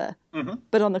much better, Hmm.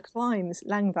 but on the climbs,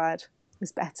 Langvad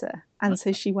was better, and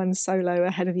so she won solo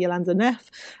ahead of Jolanda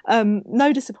Neff.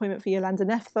 No disappointment for Jolanda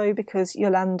Neff though, because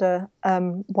Jolanda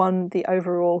won the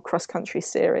overall cross country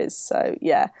series. So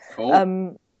yeah, Cool.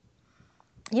 um,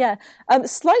 yeah.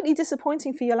 Slightly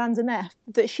disappointing for Jolanda Neff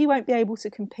that she won't be able to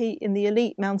compete in the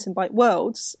Elite Mountain Bike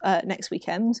Worlds next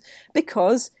weekend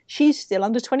because she's still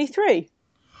under 23.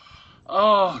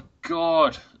 Oh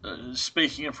God.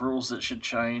 Speaking of rules that should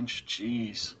change,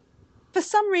 jeez. For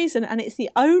some reason, and it's the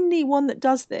only one that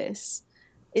does this,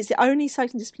 it's the only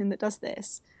cycling discipline that does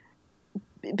this.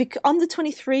 Under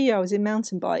 23-year-olds in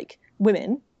mountain bike,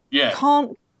 women Yeah.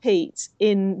 can't compete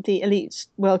in the Elite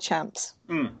World Champs.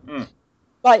 Mm.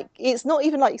 Like it's not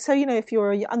even like, so if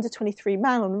you're a under 23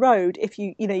 man on road, if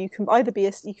you can either be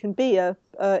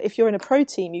if you're in a pro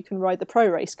team, you can ride the pro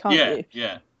race, can't Yeah. you?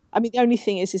 Yeah. I mean, the only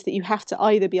thing is that you have to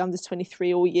either be under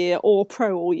 23 all year or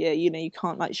pro all year. You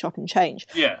can't like shop and change.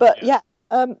 Yeah. But Yeah.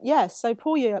 yeah. So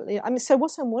poor year. I mean, so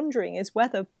what I'm wondering is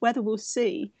whether we'll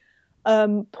see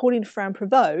Pauline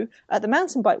Ferrand-Prévot at the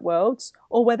Mountain Bike Worlds,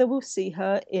 or whether we'll see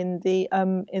her in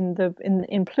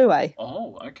Plouay.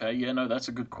 Oh, okay. Yeah. No, that's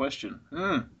a good question.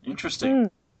 Interesting.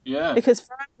 Mm. Yeah. Because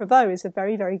Ferrand-Prévot is a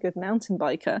very, very good mountain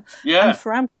biker, and Yeah.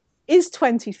 Ferrand is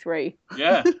 23.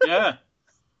 Yeah. Yeah.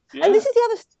 And Yeah. this is the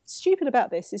other stupid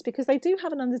about this, is because they do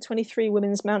have an under 23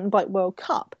 Women's Mountain Bike World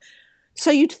Cup. So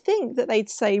you'd think that they'd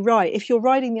say, right, if you're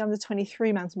riding the under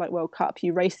 23 Mountain Bike World Cup,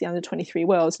 you race the under 23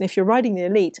 Worlds. And if you're riding the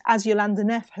Elite, as Jolanda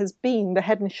Neff has been the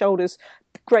head and shoulders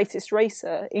greatest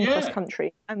racer in cross Yeah.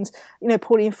 country, and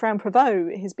Pauline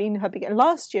Ferrand-Prévot has been her big. And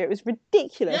last year it was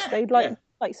ridiculous. Yeah. They'd Yeah.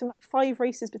 like some 5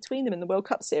 races between them in the World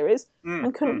Cup series Mm,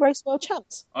 and couldn't mm. race world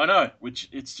champs. I know, which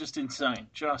it's just insane,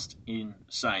 just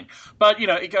insane. But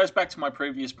it goes back to my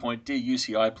previous point, dear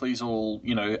UCI, please all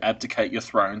abdicate your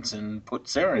thrones and put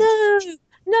Sarah in No, charge.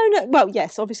 no. Well,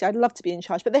 yes, obviously, I'd love to be in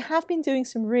charge, but they have been doing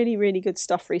some really, really good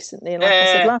stuff recently. And like I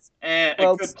said, last A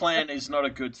World, good plan is not a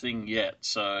good thing yet.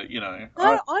 So no,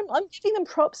 I'm giving them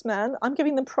props, man. I'm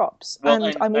giving them props, well, and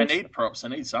they I'm they also need props. They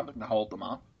need something to hold them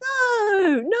up. no.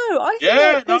 I think Yeah,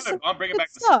 that no, there's some I'm bringing good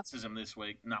back the stuff. cynicism this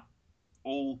week. No,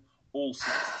 all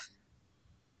cynicism.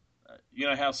 You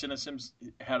know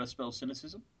how to spell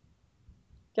cynicism?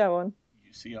 Go on.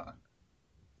 UCI.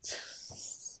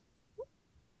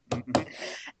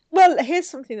 Well, here's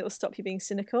something that will stop you being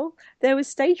cynical. There was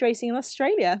stage racing in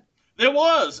Australia. There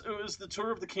was. It was the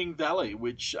Tour of the King Valley,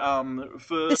 which The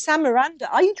for Samaranda.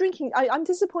 Are you drinking? I'm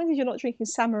disappointed you're not drinking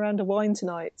Samaranda wine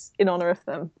tonight in honor of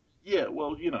them. yeah,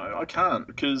 well, I can't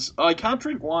because I can't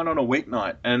drink wine on a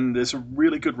weeknight, and there's a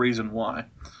really good reason why,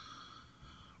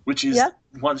 which is Yeah.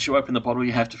 once you open the bottle,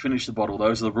 you have to finish the bottle.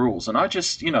 Those are the rules, and I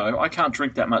just, I can't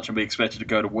drink that much and be expected to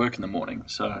go to work in the morning.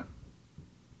 So,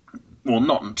 well,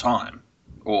 not in time,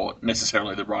 or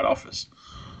necessarily the right office.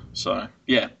 So,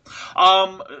 yeah.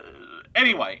 Um.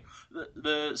 Anyway,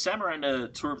 the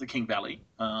Samaranda Tour of the King Valley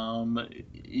Will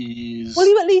is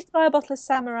you at least buy a bottle of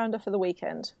Samaranda for the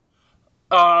weekend?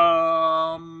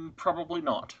 probably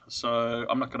not. So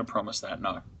I'm not going to promise that.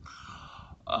 No.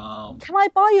 Can I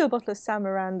buy you a bottle of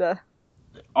Samaranda?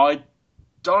 I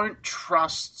don't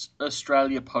trust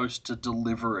Australia Post to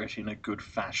deliver it in a good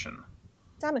fashion.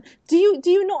 Damn it. Do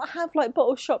you not have like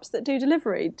bottle shops that do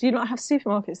delivery? Do you not have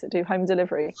supermarkets that do home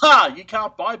delivery? Ha! You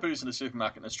can't buy booze in a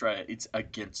supermarket in Australia. It's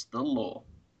against the law.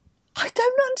 I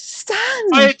don't I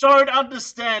understand. don't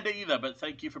understand either, but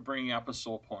thank you for bringing up a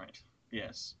sore point.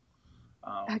 Yes.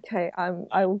 Um, Okay,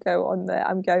 I will go on there.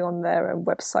 I'm going on their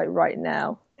website right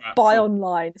now. right, Buy cool.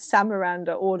 online,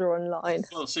 Samaranda, order online.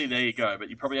 Well, see, there you go, but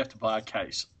you probably have to buy a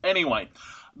case. Anyway,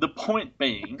 the point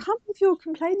being, I can't believe you're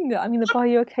complaining that I'm going to buy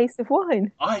you a case of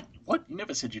wine. what? You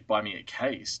never said you'd buy me a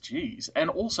case. Jeez. And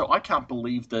also, I can't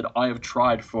believe that I have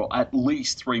tried for at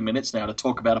least 3 minutes now to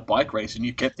talk about a bike race and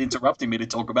you kept interrupting me to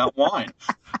talk about wine.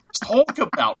 Talk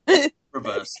about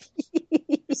reverse.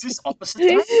 Is this opposite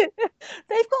day?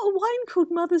 They've got a wine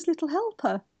called Mother's Little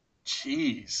Helper.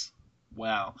 Jeez.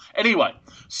 Wow. Anyway,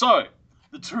 so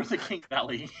the Tour of the King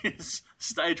Valley is a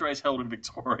stage race held in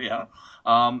Victoria.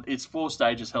 It's 4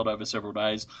 stages held over several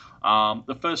days.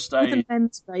 The first With a stage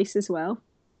men's race as well.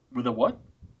 with a what?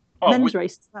 Oh, Men's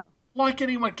race as well. like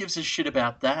anyone gives a shit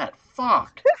about that.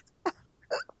 Fuck.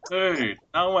 Dude,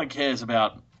 no one cares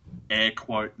about air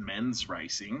quote men's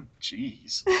racing.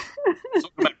 Jeez. Talking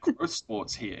about growth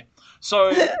sports here.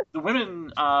 So the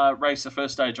women raced the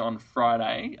first stage on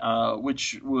Friday,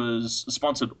 which was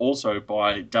sponsored also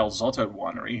by Del Zotto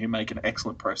Winery, who make an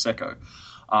excellent prosecco.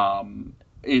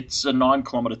 It's a 9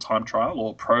 kilometre time trial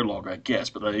or prologue, I guess,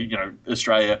 but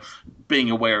Australia, being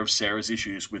aware of Sarah's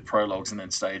issues with prologues and then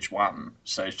stage 1,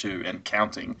 stage 2, and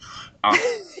counting,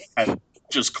 and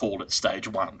just called it stage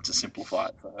 1 to simplify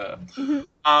it for her.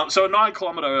 Mm-hmm. So a 9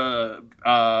 kilometre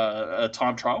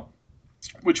time trial,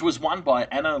 which was won by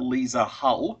Anna-Lisa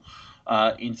Hull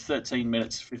in 13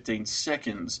 minutes 15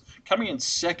 seconds. Coming in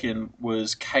second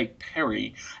was Kate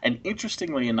Perry, and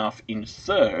interestingly enough, in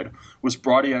third was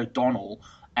Bridie O'Donnell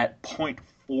at zero point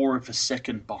 0.4 of a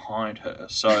second behind her.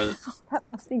 So That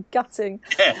must be gutting.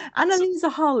 yeah,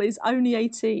 Annalisa Hull is only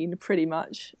 18, pretty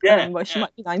much. yeah, Well, she yeah.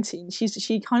 might be 19.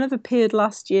 She kind of appeared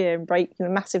last year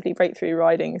and massively breakthrough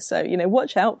riding. So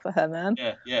watch out for her, man.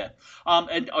 Yeah, yeah.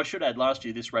 And I should add, last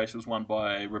year this race was won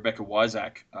by Rebecca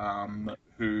Wysack,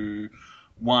 who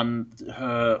won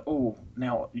her. Oh,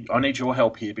 now I need your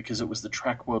help here because it was the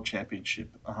Track World Championship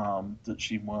that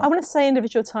she won. I want to say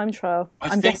individual time trial.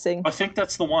 I'm guessing. I think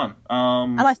that's the one.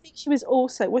 And I think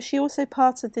was she also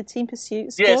part of the Team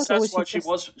Pursuit squad? Yes, Or that's was what she she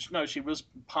was. No, she was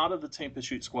part of the Team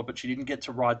Pursuit squad, but she didn't get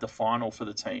to ride the final for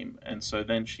the team, and so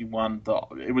then she won the.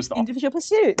 Individual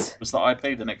Pursuit? It was the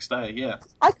IP the next day. Yeah.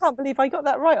 I can't believe I got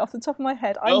that right off the top of my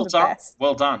head. I'm Well the done. best.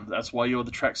 Well done. That's why you're the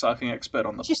track cycling expert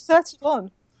on the. She's 31.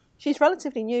 She's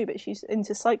relatively new, but she's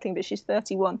into cycling, but she's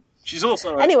 31. She's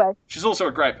also Anyway. She's also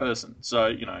a great person.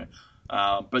 So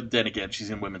but then again,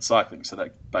 she's in women's cycling, so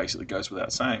that basically goes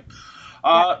without saying.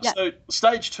 Yeah. So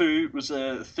stage 2 was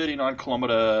a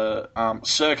 39-kilometre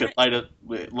circuit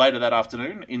later that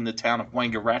afternoon in the town of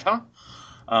Wangaratta.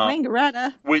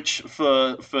 Wangaratta. Which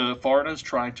for foreigners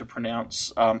trying to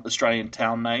pronounce Australian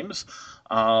town names,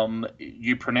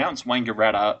 you pronounce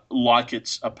Wangaratta like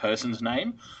it's a person's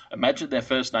name. Imagine their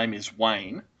first name is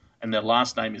Wayne and their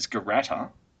last name is Garatta.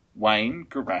 Wayne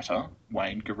Garata,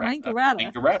 Wayne Wayne Garata,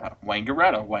 Wayne Garata. Garata, Wayne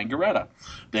Garata, Wayne Garata.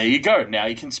 There you go. Now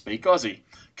you can speak Aussie.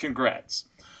 Congrats.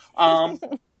 Um,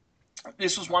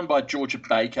 this was won by Georgia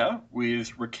Baker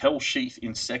with Raquel Sheath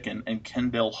in second and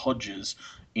Kendall Hodges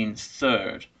in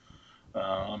third.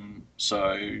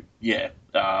 So yeah,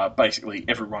 basically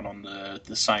everyone on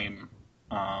the same.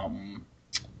 What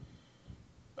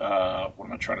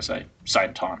am I trying to say?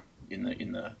 Same time in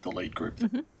the lead group.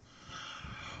 Mm-hmm.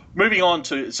 Moving on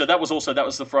to that was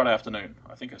the Friday afternoon.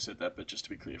 I think I said that, but just to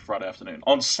be clear, Friday afternoon.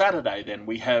 On Saturday, then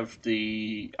we have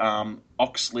the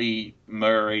Oxley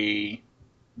Murray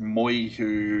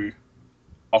Moihu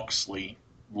Oxley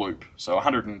loop. So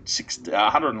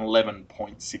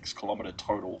 111.6 kilometre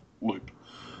total loop.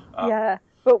 Yeah.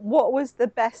 But what was the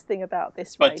best thing about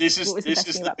this But race? What was the best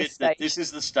thing about this stage? this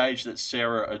is the stage that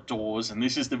Sarah adores, and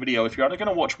this is the video. If you're only going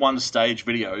to watch one stage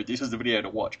video, this is the video to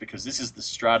watch because this is the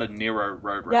Strada Nero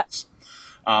road Yep. race,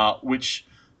 which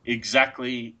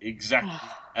exactly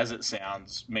as it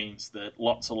sounds means that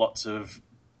lots and lots of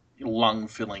lung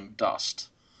filling dust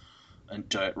and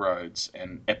dirt roads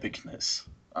and epicness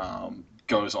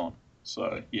goes on.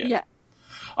 So Yeah.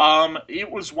 it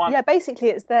was one. Yeah, basically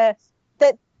it's that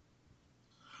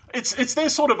It's their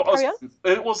sort of carry on.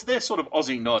 it was their sort of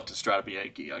Aussie nod to Strada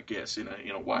Bianchi, I guess, in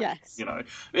a way. Yes. You know,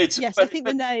 it's Yes, but, I think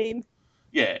but the name.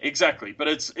 yeah, exactly. But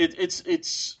it's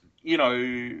you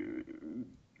know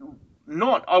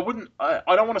not I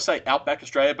don't want to say outback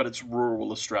Australia, but it's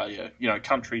rural Australia. You know,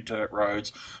 country dirt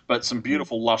roads, but some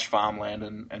beautiful lush farmland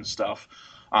and stuff.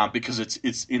 Because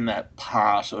it's in that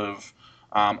part of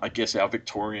I guess our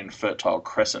Victorian fertile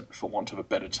crescent, for want of a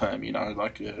better term, you know,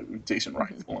 like decent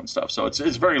rainfall and stuff. So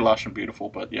it's very lush and beautiful,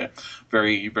 but yeah,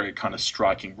 very, very kind of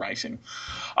striking racing.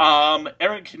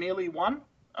 Erin Keneally won.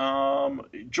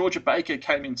 Georgia Baker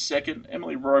came in second.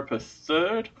 Emily Roper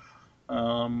third.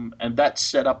 And that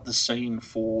set up the scene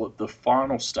for the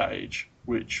final stage,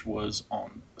 which was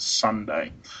on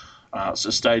Sunday. So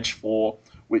stage 4,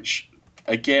 which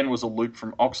again was a loop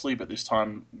from Oxley, but this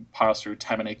time passed through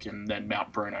Tamannik and then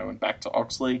Mount Bruno and back to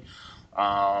Oxley.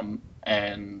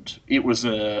 And it was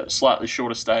a slightly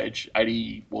shorter stage,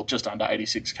 just under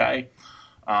 86k.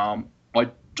 I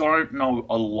don't know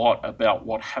a lot about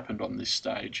what happened on this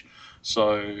stage.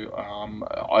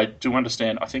 So I do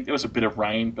understand, I think there was a bit of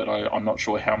rain, but I'm not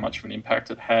sure how much of an impact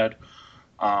it had.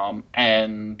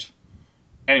 And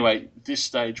anyway, this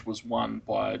stage was won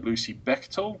by Lucy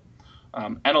Bechtel.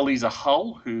 Annalisa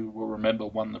Hull, who we'll remember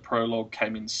won the prologue,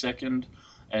 came in second,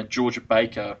 and Georgia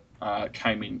Baker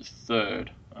came in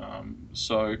third.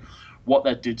 So what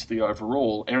that did to the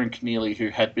overall, Erin Keneally, who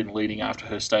had been leading after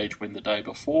her stage win the day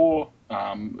before,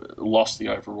 lost the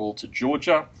overall to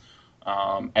Georgia.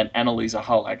 And Annalisa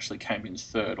Hull actually came in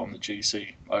third on the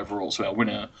GC overall. So our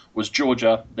winner was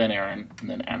Georgia, then Erin, and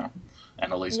then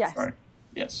Annalisa. Yes. Sorry.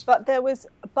 Yes. But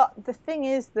the thing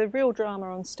is, the real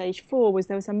drama on stage 4 was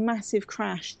there was a massive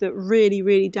crash that really,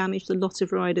 really damaged a lot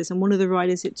of riders. And one of the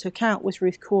riders it took out was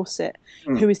Ruth Corset,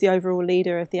 who was the overall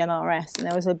leader of the NRS. And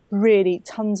there was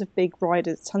tons of big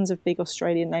riders, tons of big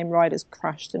Australian named riders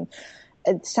crashed, and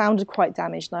it sounded quite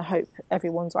damaged. And I hope I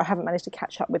haven't managed to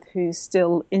catch up with who's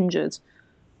still injured,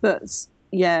 but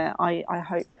yeah, I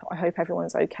hope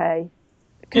everyone's okay.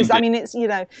 Because I mean, it's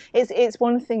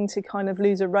one thing to kind of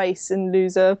lose a race and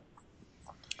lose a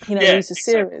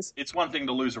series. It's one thing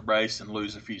to lose a race and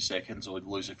lose a few seconds or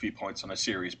lose a few points on a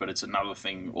series, but it's another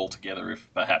thing altogether if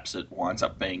perhaps it winds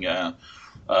up being a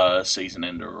season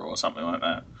ender or something like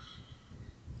that.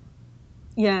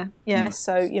 Yeah.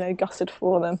 So gutted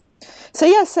for them.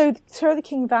 So Tour of the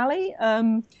King Valley,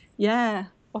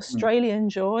 Australian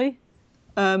joy.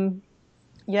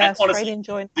 Honestly, Australian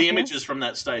joy. The images from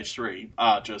that stage 3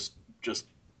 are just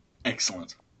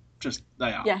excellent.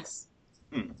 They are. Yes.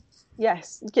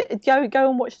 Yes, go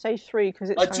and watch stage 3 because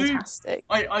it's fantastic.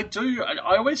 I do.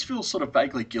 I always feel sort of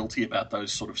vaguely guilty about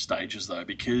those sort of stages though,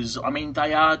 because I mean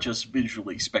they are just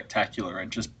visually spectacular and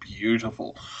just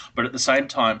beautiful. But at the same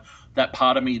time, that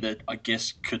part of me that I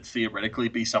guess could theoretically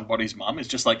be somebody's mum is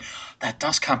just like, that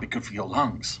dust can't be good for your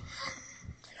lungs.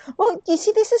 Well, you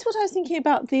see, this is what I was thinking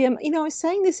about the. I was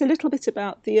saying this a little bit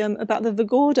about the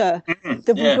Vagorda,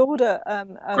 Vagorda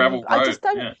gravel road. I just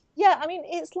don't. Yeah, I mean,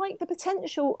 it's like the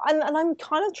potential, and I'm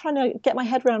kind of trying to get my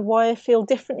head around why I feel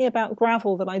differently about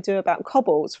gravel than I do about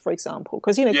cobbles, for example.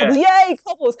 Because cobbles, yay,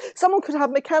 cobbles! Someone could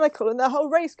have mechanical, and the whole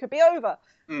race could be over.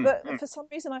 But for some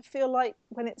reason, I feel like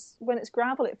when it's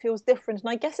gravel, it feels different, and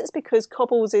I guess it's because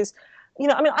cobbles is.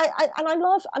 I mean,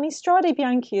 Strade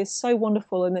Bianchi is so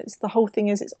wonderful, and the whole thing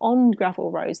is it's on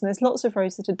gravel roads, and there's lots of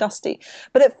roads that are dusty,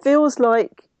 but it feels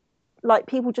like like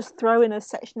people just throw in a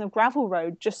section of gravel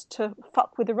road just to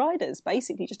fuck with the riders,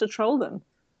 basically, just to troll them.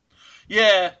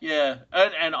 Yeah, yeah,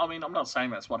 and I mean, I'm not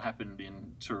saying that's what happened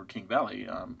in Tour of King Valley.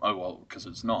 Oh well, because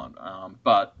it's not.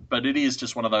 But it is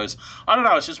just one of those. I don't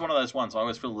know. It's just one of those ones. I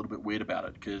always feel a little bit weird about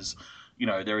it because,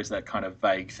 there is that kind of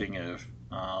vague thing of,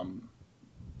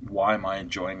 why am I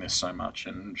enjoying this so much,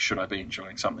 and should I be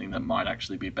enjoying something that might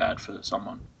actually be bad for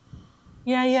someone?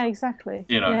 Yeah, yeah, exactly.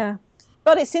 You know. Yeah.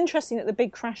 But it's interesting that the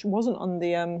big crash wasn't on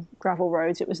the gravel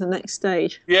roads; it was the next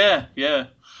stage. Yeah, yeah.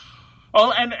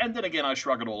 Oh, and then again, I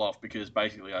shrug it all off because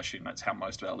basically I assume that's how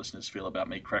most of our listeners feel about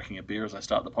me cracking a beer as I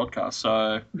start the podcast.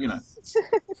 So.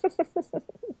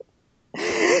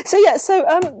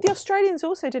 The Australians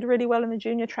also did really well in the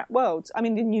junior track worlds. I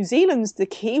mean, in New Zealand, the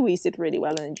Kiwis did really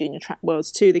well in the junior track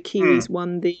worlds too. The Kiwis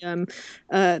won the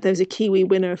there was a Kiwi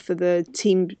winner for the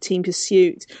team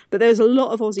pursuit, but there's a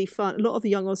lot of Aussie fun, a lot of the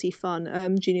young Aussie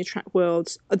fun junior track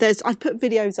worlds. I've put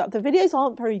videos up. The videos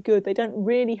aren't very good. They don't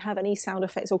really have any sound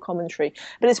effects or commentary,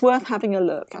 but it's worth having a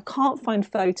look. I can't find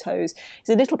photos. It's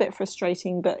a little bit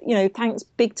frustrating, but thanks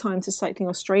big time to Cycling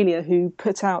Australia who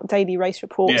put out daily race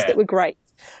reports that were great.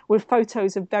 With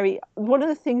photos of one of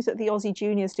the things that the Aussie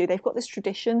juniors do, they've got this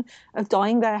tradition of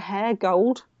dyeing their hair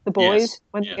gold, the boys,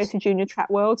 when they go to junior track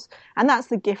worlds, and that's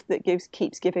the gift that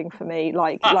keeps giving for me.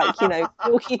 Like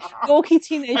gawky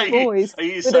teenage boys are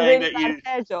you with saying a really bad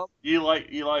hair job. You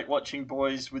like watching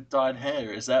boys with dyed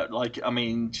hair? Is that like? I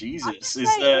mean, Jesus, is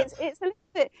that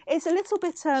it's a little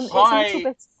bit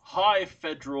high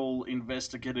federal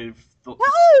investigative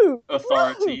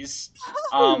authorities?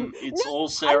 It's all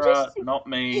Sarah, not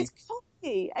me. It's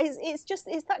cocky.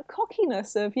 It's that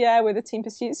cockiness of we're the team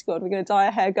pursuit squad. We're going to dye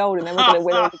our hair gold and then we're going to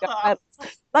win all the gold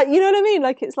medals. Like, you know what I mean?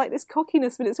 Like, it's like this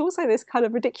cockiness, but it's also this kind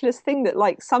of ridiculous thing that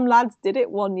like some lads did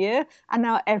it one year and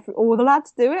now all the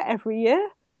lads do it every year.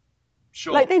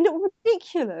 Sure. Like, they look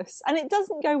ridiculous, and it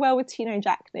doesn't go well with teenage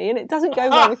acne, and it doesn't go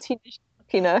well with teenage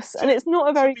cockiness, and it's not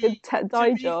a very good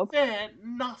dye job. Fair,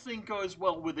 nothing goes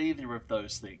well with either of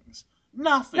those things.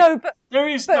 Nothing. No, but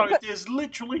there's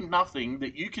literally nothing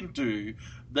that you can do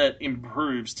that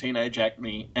improves teenage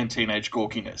acne and teenage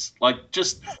gawkiness. Like,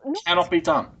 just cannot be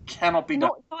done. Cannot be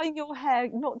done.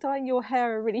 Not dyeing your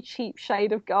hair a really cheap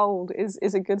shade of gold is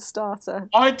a good starter.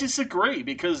 I disagree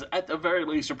because at the very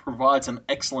least it provides an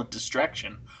excellent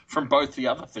distraction from both the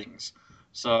other things.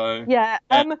 So yeah.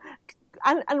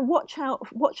 And watch out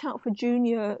for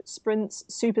junior sprints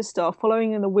superstar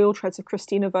following in the wheel treads of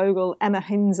Christina Vogel, Emma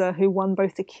Hinzer, who won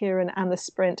both the Kieran and the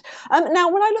sprint.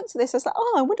 Now, when I looked at this, I was like,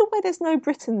 I wonder why there's no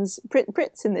Brits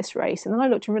in this race. And then I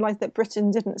looked and realised that Britain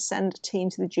didn't send a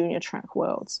team to the junior track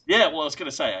worlds. Yeah, well, I was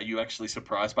going to say, are you actually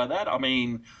surprised by that? I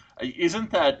mean, isn't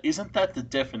that the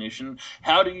definition?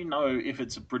 How do you know if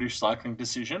it's a British cycling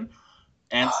decision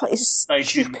and they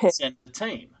didn't send a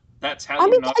team? That's how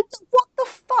you know. What the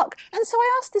fuck? And so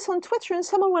I asked this on Twitter, and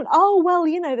someone went, "Oh well,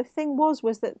 the thing was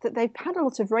that they've had a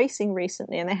lot of racing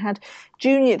recently, and they had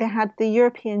the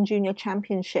European Junior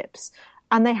Championships,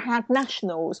 and they had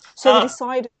nationals. So they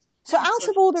decided. So out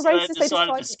of all the races, they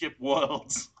decided to skip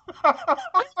Worlds. It's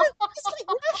like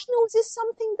nationals is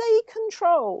something they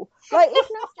control. Like if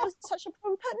nationals is such a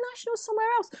problem, put nationals somewhere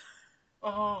else.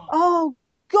 Oh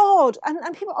God, and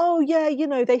people,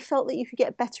 they felt that you could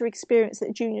get better experience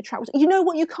at junior track. You know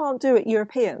what you can't do at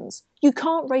Europeans? You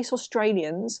can't race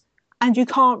Australians, and you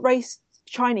can't race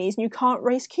Chinese, and you can't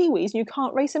race Kiwis, and you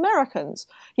can't race Americans.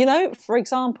 For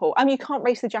example, you can't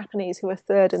race the Japanese who are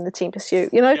third in the team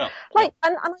pursuit. And I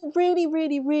really,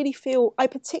 really, really I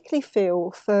particularly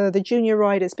feel for the junior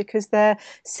riders because they're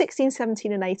 16,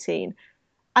 17, and 18.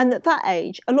 And at that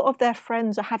age, a lot of their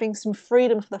friends are having some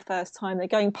freedom for the first time. They're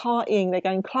going partying, they're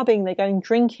going clubbing, they're going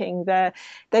drinking, they're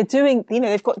doing,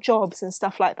 they've got jobs and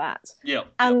stuff like that. Yeah.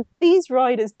 And these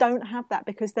riders don't have that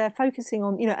because they're focusing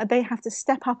on, they have to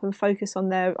step up and focus on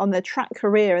their track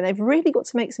career. And they've really got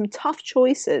to make some tough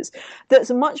choices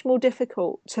that's much more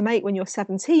difficult to make when you're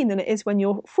 17 than it is when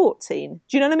you're 14.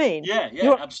 Do you know what I mean? Yeah,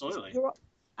 absolutely.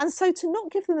 And so to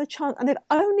not give them the chance, and they've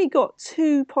only got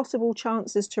 2 possible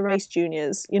chances to race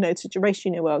juniors, to race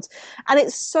junior worlds. And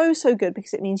it's so, so good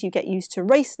because it means you get used to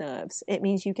race nerves. It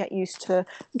means you get used to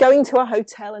going to a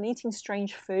hotel and eating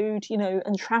strange food,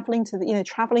 and traveling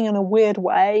traveling in a weird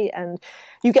way. And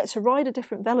you get to ride a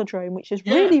different velodrome, which is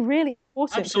really, really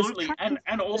important. Absolutely.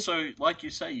 And also, like you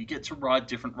say, you get to ride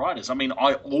different riders. I mean,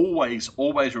 I always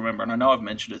remember, and I know I've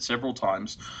mentioned it several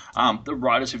times, the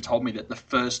riders who've told me that the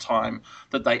first time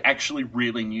that they actually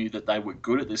really knew that they were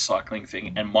good at this cycling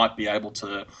thing and might be able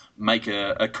to make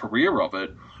a career of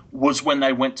it was when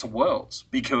they went to Worlds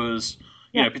because,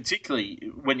 you Yeah. know,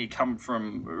 particularly when you come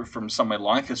from somewhere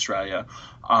like Australia,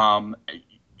 um,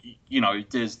 you know,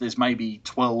 there's maybe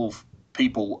 12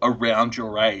 people around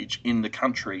your age in the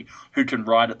country who can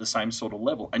ride at the same sort of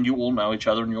level, and you all know each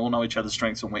other, and you all know each other's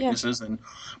strengths and Yeah. weaknesses, and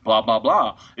blah blah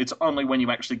blah. It's only when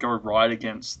you actually go ride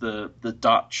against the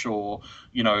Dutch, or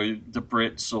you know, the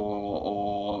Brits,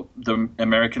 or the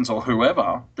Americans, or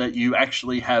whoever, that you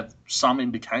actually have some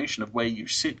indication of where you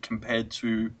sit compared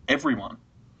to everyone.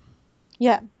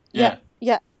 Yeah. Yeah.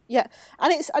 Yeah, Yeah. Yeah.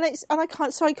 And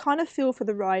I kind of feel for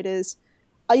the riders.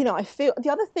 I feel the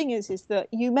other thing is that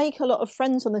you make a lot of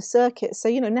friends on the circuit. So,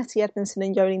 Nettie Edmondson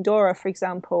and Yolene Dora, for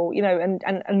example,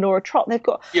 and Laura Trott, they've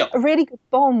got yeah, a really good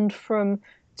bond from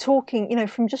talking,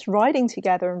 from just riding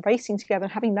together and racing together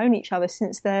and having known each other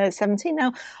since they're 17.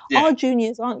 Now, yeah. our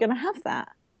juniors aren't going to have that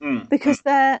Mm, mm. because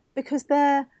they're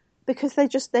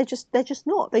just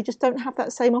not. They just don't have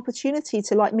that same opportunity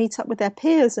to like meet up with their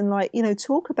peers and like,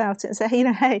 talk about it and say,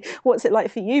 hey, what's it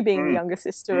like for you being the Mm, younger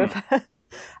sister mm. of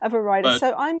of a rider? But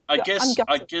So I'm I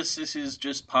gutted. guess this is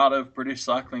just part of British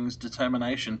cycling's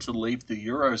determination to leave the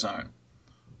eurozone.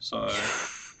 So,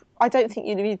 I don't think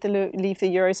you need to leave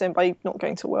the eurozone by not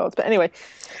going to Worlds. But anyway,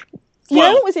 you know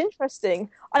well, what was interesting?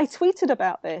 I tweeted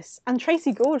about this, and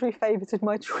Tracy Gaudry favoured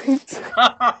my tweet.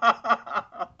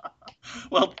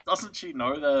 well, doesn't she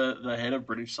know the head of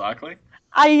British cycling?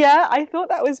 I thought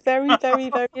that was very, very,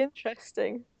 very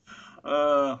interesting.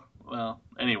 Well,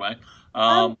 anyway, Um,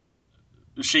 um,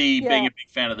 she, being yeah. a big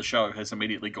fan of the show, has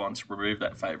immediately gone to remove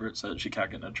that favourite so that she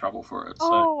can't get into trouble for it. So,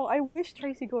 Oh, I wish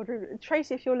Tracy Gaudry.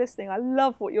 Tracy, if you're listening, I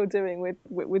love what you're doing with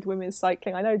women's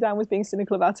cycling. I know Dan was being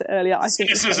cynical about it earlier. I think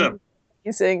the changes cynicism. are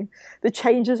amazing. The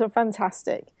changes are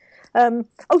fantastic.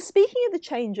 Speaking of the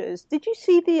changes, did you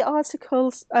see the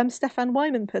articles Stefan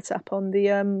Wyman put up on the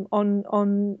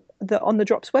on the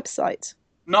Drops website?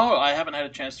 No, I haven't had a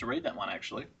chance to read that one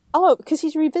actually. Oh, because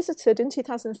he's revisited in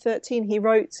 2013. He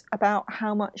wrote about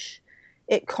how much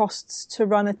it costs to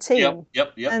run a Yep, team,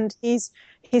 yep, yep. and he's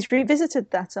revisited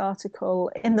that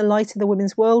article in the light of the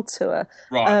Women's World Tour,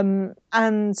 Right. and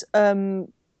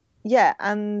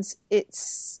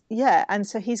and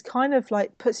so he's kind of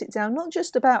like puts it down not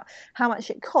just about how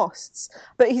much it costs,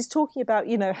 but he's talking about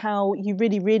how you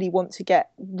really really want to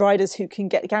get riders who can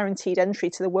get guaranteed entry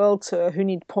to the World Tour who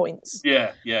need points,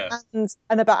 Yeah, yeah. and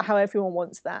about how everyone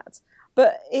wants that.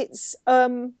 But it's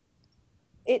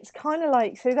kind of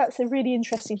like, so that's a really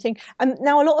interesting thing. And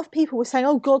now a lot of people were saying,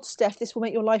 oh God, Steph, this will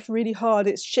make your life really hard,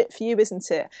 it's shit for you, isn't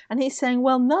it? And he's saying,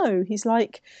 well, no. He's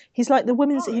like the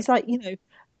women's, No. he's like,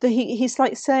 he's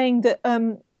like saying that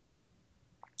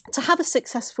to have a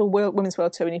successful Women's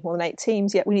World Tour, we need more than 8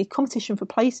 teams, yet we need competition for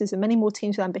places and many more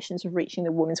teams with ambitions of reaching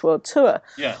the Women's World Tour.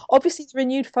 Yeah. Obviously, the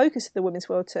renewed focus of the Women's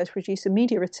World Tour to produce a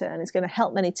media return is going to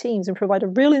help many teams and provide a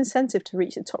real incentive to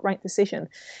reach the top-ranked division.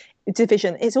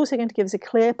 It's also going to give us a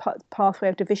clear pathway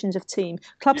of divisions of team,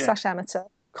 Yeah. club/amateur,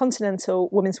 continental,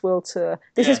 Women's World Tour.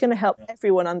 This is Yeah. going to help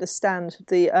everyone understand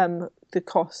the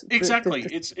cost. Exactly.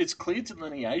 It's clear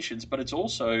delineations, but it's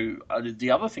also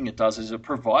the other thing it does is it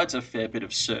provides a fair bit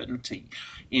of certainty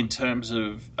in terms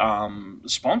of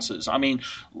sponsors. I mean,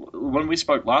 when we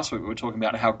spoke last week, we were talking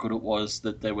about how good it was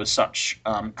that there were such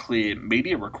clear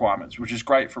media requirements, which is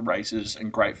great for racers and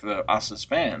great for us as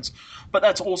fans. But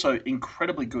that's also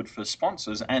incredibly good for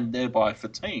sponsors and thereby for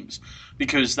teams,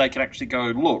 because they can actually go,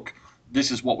 look, this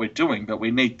is what we're doing, but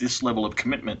we need this level of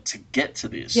commitment to get to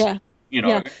this. Yeah, You know,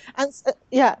 yeah, and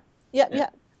yeah, yeah, yeah, yeah.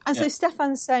 And yeah. so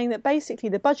Stefan's saying that basically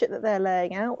the budget that they're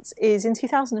laying out is in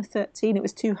 2013 it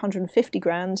was 250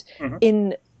 grand. Hmm.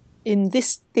 In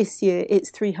this year it's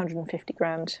 350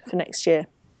 grand for next year.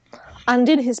 And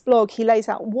in his blog he lays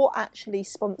out what actually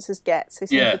sponsors get. So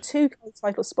saying for Yeah. two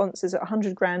title sponsors at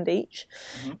 100 grand each,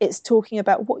 Hmm. it's talking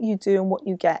about what you do and what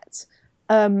you get.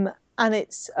 Um, and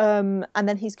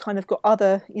then he's kind of got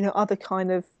other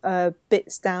kind of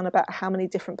bits down about how many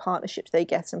different partnerships they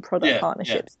get and product Yeah. Yeah.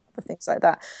 partnerships, other things like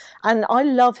that. And I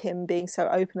love him being so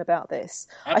open about this.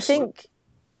 I Absolutely.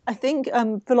 think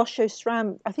Velocio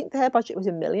SRAM, I think their budget was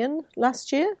 1 million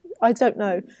last year. I don't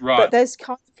know, but Right. there's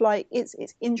kind of like it's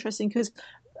interesting because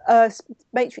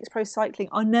Matrix Pro Cycling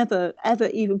are never ever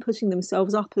even putting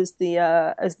themselves up as the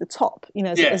top,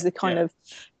 Yeah. as the kind Yeah. of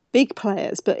big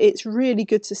players, but it's really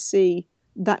good to see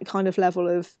that kind of level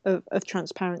of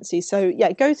transparency. So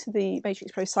yeah, go to the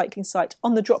Matrix Pro Cycling site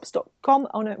on the drops.com.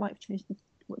 Oh no, it might have changed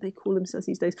what they call themselves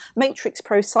these days.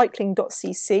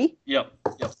 matrixprocycling.cc. Yep.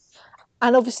 Yep.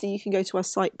 And obviously you can go to our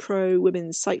site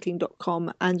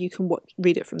prowomenscycling.com and you can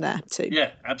read it from there too.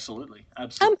 Yeah. Absolutely.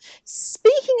 Absolutely.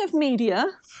 Speaking of media,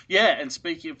 Yeah. And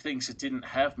speaking of things that didn't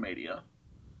have media,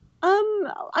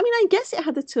 I mean, I guess it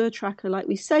had the tour tracker, like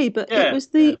we say, but it Yeah, was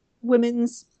the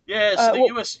women's. yeah. So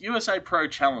the Well, USA Pro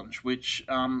Challenge, which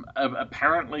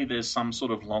apparently there's some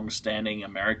sort of long-standing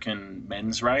American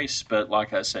men's race, but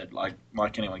like I said, like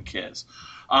anyone cares.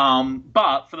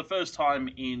 But for the first time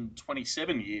in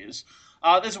 27 years,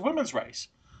 there's a women's race.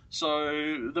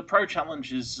 So the Pro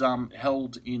Challenge is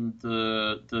held in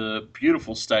the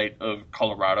beautiful state of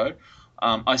Colorado.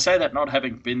 I say that not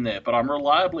having been there, but I'm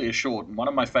reliably assured. And one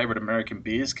of my favorite American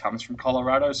beers comes from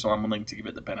Colorado, so I'm willing to give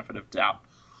it the benefit of doubt.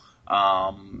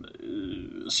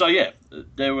 So yeah,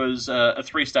 there was a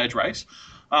three-stage race.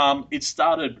 It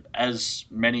started as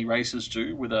many races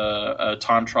do with a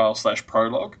time trial slash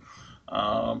prologue,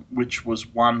 which was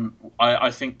won, I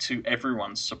think, to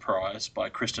everyone's surprise by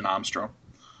Kristen Armstrong.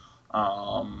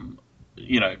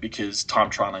 Because time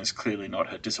trialing is clearly not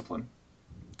her discipline.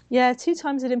 yeah, two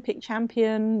times Olympic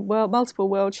champion, multiple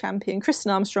world champion,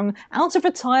 Kristen Armstrong out of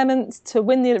retirement to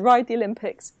ride the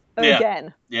Olympics Yeah,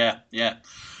 again. yeah.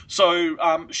 So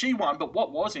she won, but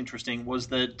what was interesting was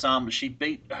that she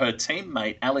beat her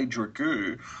teammate Ali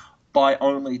Dragoo by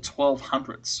only 12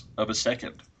 hundredths of a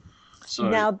second. So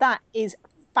Now that is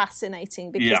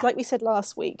fascinating because, yeah, like we said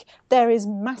last week, there is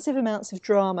massive amounts of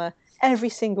drama every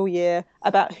single year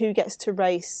about who gets to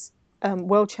race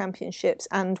world championships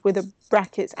and with the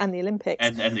brackets and the Olympics.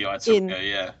 and the In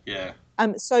ITF, yeah.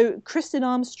 So Kristen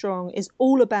Armstrong is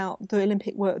all about the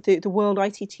Olympic work, the World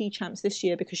ITT champs this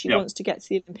year because she Yep. wants to get to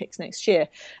the Olympics next year.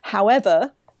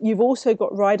 However, you've also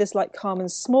got riders like Carmen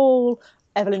Small,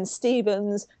 Evelyn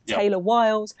Stevens, Yep. Taylor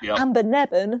Wiles, Yep. Amber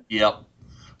Nebben, Yep.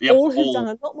 Yep. all who've done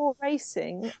a lot more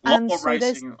racing, A lot and more so there's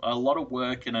racing, a lot of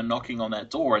work, and a knocking on that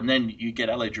door, and then you get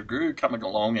Ali Dragoo coming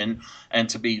along, and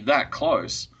to be that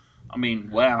close, I mean,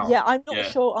 wow. yeah, I'm not Yeah,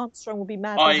 sure Armstrong will be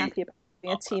madly I happy about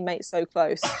being a teammate so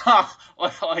close.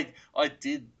 I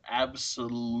did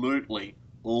absolutely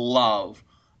love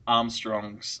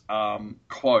Armstrong's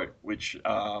quote, which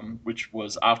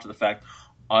was after the fact.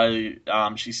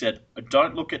 She said,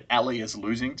 "Don't look at Ali as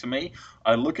losing to me.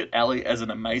 I look at Ali as an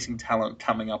amazing talent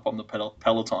coming up on the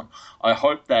peloton. I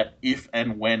hope that if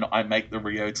and when I make the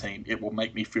Rio team, it will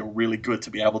make me feel really good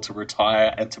to be able to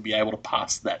retire and to be able to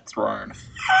pass that throne."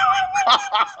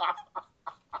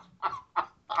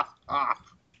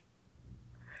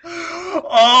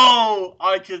 Oh,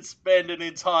 I could spend an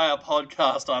entire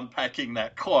podcast unpacking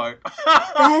that quote.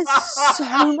 There's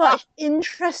so much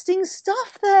interesting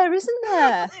stuff there, isn't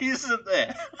there? Isn't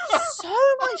there? So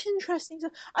much interesting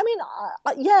stuff. I mean,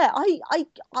 yeah,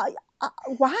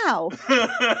 wow.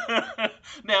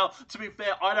 Now, to be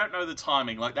fair, I don't know the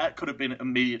timing. Like that could have been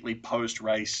immediately post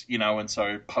race, and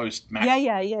so post match.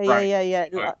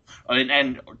 Yeah.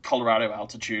 And Colorado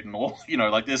altitude and all,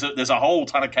 like there's a whole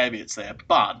ton of caveats there.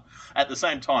 But at the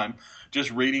same time,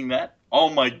 just reading that, oh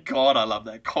my god, I love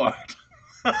that quote.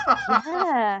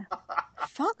 Yeah.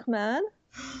 Fuck, man.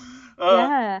 Uh,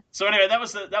 Yeah. So anyway, that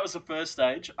was the first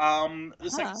stage. The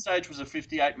second stage was a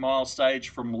 58-mile stage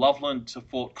from Loveland to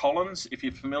Fort Collins. If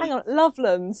you're familiar, Hang on,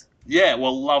 Loveland. yeah,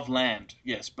 well, Loveland,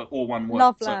 yes, but all one word.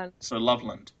 Loveland. So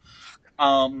Loveland.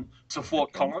 To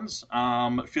Fort Collins.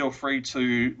 Feel free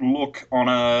to look on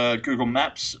Google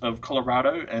Maps of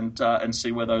Colorado and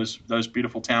see where those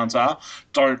beautiful towns are.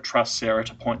 Don't trust Sarah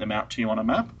to point them out to you on a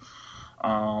map.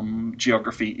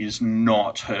 Geography is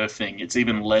not her thing. It's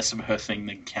even less of her thing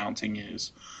than counting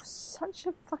is. Such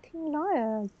a fucking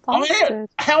liar. Oh yeah, Bastard.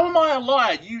 how am I a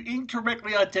liar? You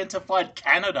incorrectly identified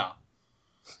Canada.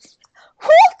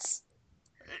 What?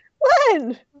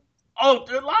 When? Oh,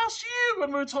 last year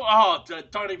when we were talking. Oh,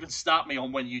 don't even start me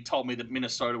on when you told me that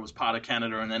Minnesota was part of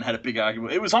Canada and then had a big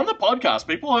argument. It was on the podcast.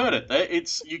 People heard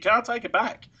it. You can't take it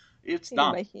back. It's You're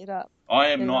done. making it up. I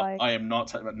am You're not. lying. I am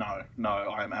not. No.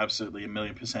 I am absolutely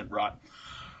 1,000,000% right.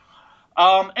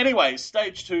 Anyway,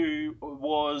 stage two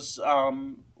was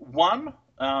one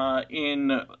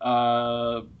in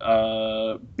a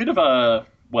bit of a,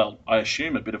 well, I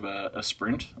assume a bit of a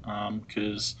sprint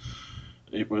because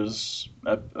it was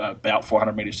about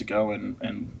 400 meters to go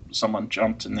and someone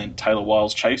jumped and then Taylor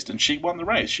Wiles chased and she won the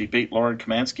race. She beat Lauren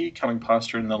Kamansky coming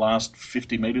past her in the last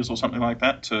 50 meters or something like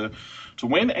that to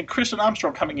win. And Kristen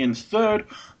Armstrong coming in third,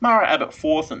 Mara Abbott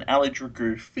fourth, and Ali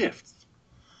Dragoo fifth.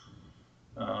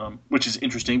 Which is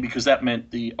interesting because that meant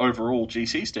the overall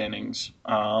GC standings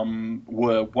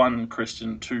were 1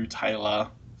 Kristen, 2 Taylor,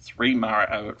 3 Mara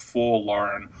Abbott, 4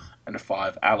 Lauren, and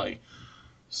 5 Ali.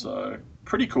 So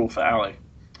pretty cool for Ali.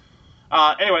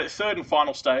 Anyway, the third and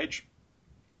final stage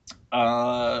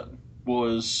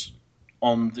was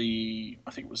on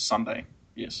I think it was Sunday.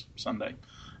 Yes, Sunday.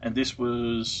 And this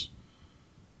was,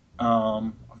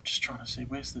 I'm just trying to see,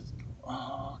 where's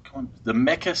Oh, come on. The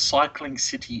Mecca cycling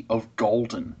city of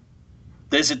Golden.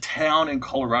 There's a town in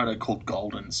Colorado called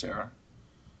Golden, Sarah.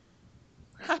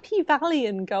 Happy Valley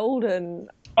and Golden.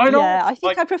 I know, Yeah, I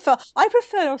think like, I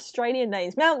prefer Australian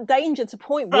names. Mount Danger to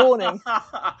Point Warning.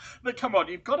 but come on,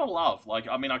 you've got to love. Like,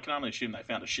 I mean, I can only assume they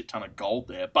found a shit ton of gold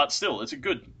there, but still, it's a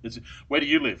good. Where do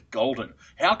you live? Golden.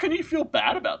 How can you feel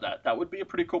bad about that? That would be a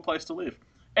pretty cool place to live.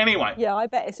 Anyway. Yeah, I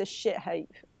bet it's a shit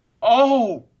heap.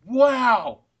 Oh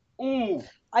wow. Ooh.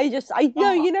 I know,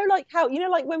 Ah. like how,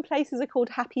 like when places are called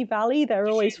Happy Valley, they're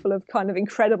Did always you? full of kind of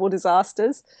incredible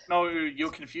disasters. No,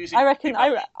 you're confusing I Happy reckon,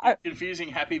 Valley. You're confusing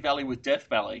Happy Valley with Death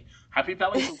Valley. Happy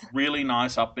Valley's a really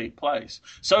nice, upbeat place.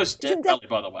 So is Death isn't there, Valley,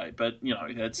 by the way. But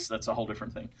that's a whole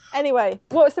different thing. anyway,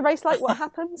 what was the race like? What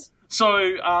happens?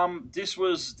 So this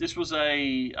was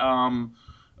a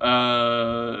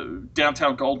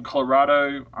downtown Golden,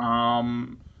 Colorado.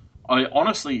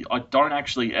 I don't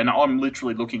actually, and I'm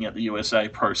literally looking at the USA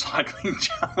Pro Cycling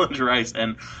Challenge race,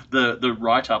 and the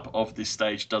write up of this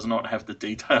stage does not have the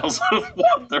details of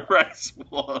what the race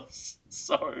was.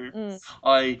 So Mm.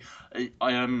 I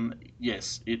I am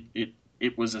yes,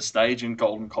 it was a stage in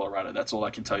Golden, Colorado. That's all I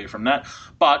can tell you from that.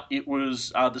 But it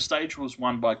was the stage was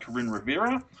won by Corinne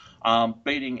Rivera,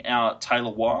 beating out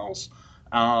Taylor Wiles,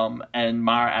 and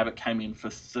Mara Abbott came in for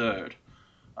third,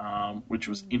 which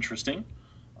was interesting.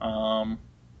 Um,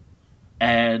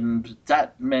 and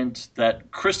that meant that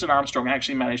Kristen Armstrong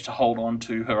actually managed to hold on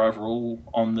to her overall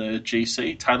on the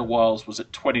GC. Taylor Wiles was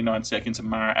at 29 seconds and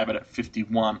Mara Abbott at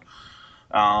 51.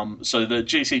 So the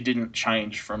GC didn't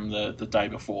change from the day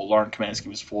before. Lauren Kamansky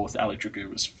was fourth, Ali Dragoo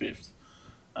was fifth.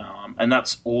 And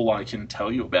that's all I can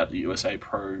tell you about the USA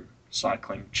Pro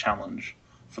Cycling Challenge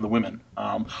for the women.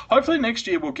 Hopefully next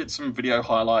year we'll get some video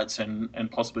highlights and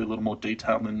possibly a little more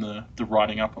detail in the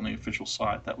writing up on the official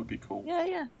site. That would be cool.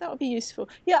 Yeah, that would be useful.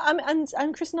 Yeah,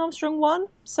 and Kristen Armstrong won.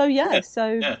 So Yeah,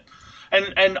 so yeah.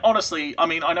 And honestly, I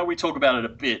mean, I know we talk about it a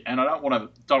bit, and I don't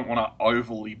want to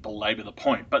overly belabor the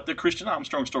point, but the Christian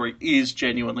Armstrong story is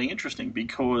genuinely interesting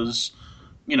because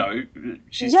you know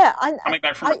she's yeah, coming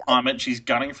back from retirement. She's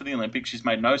gunning for the Olympics. She's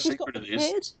made no she's got secret the of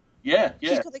this. kid. Yeah, She's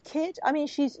yeah, got the kid. I mean,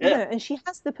 she's, yeah, and she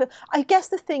has I guess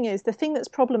the thing that's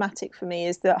problematic for me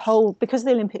is that whole, because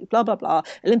the Olympic blah blah blah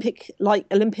Olympics,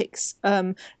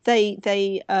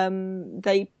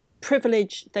 they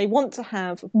privilege, they want to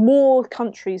have more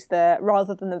countries there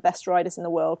rather than the best riders in the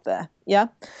world there. Yeah.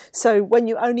 So when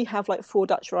you only have like four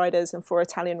Dutch riders and four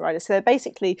Italian riders, so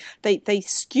basically they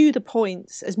skew the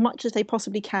points as much as they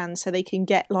possibly can so they can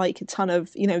get like a ton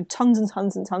of, tons and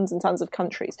tons and tons and tons of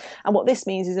countries. And what this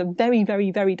means is a very, very,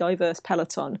 very diverse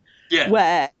peloton yeah.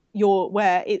 where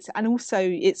it's, and also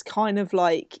it's kind of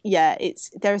like,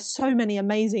 there are so many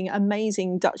amazing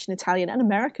Dutch and Italian and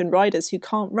American riders who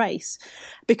can't race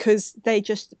because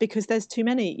there's too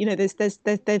many,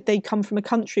 they come from a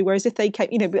country, whereas if they came,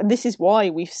 and this is why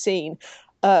we've seen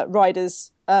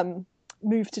riders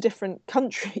move to different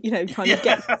country, kind of Yeah.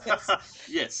 get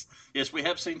Yes, we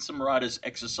have seen some riders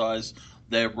exercise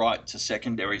their right to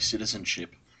secondary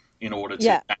citizenship in order to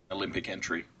yeah gain Olympic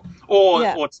entry, or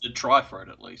yeah or to try for it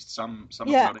at least. Some have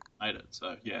yeah not even made it.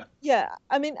 So yeah, yeah.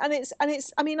 I mean, I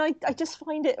mean, I just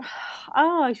find it,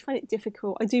 I find it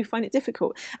difficult. I do find it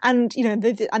difficult. And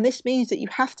and this means that you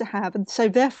have to have, and so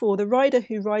therefore the rider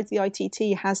who rides the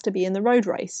ITT has to be in the road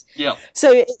race. yeah.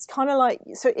 So it's kind of like,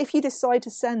 so if you decide to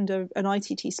send an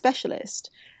ITT specialist,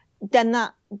 then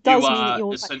that You does mean that are you're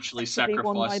like essentially effectively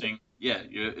one rider. sacrificing. Yeah,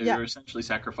 Yeah. you're essentially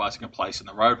sacrificing a place in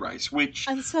the road race, which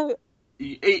And so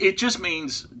it just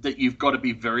means that you've got to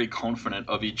be very confident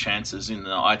of your chances in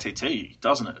the ITT,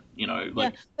 doesn't it? yeah, Like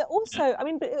but yeah, also, I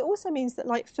mean, but it also means that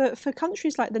like for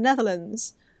countries like the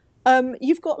Netherlands,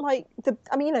 you've got like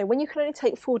I mean, when you can only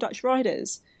take four Dutch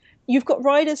riders, you've got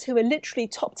riders who are literally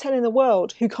top 10 in the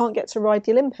world who can't get to ride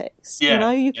the Olympics.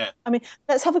 yeah, yeah. I mean,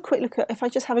 let's have a quick look if I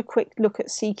just have a quick look at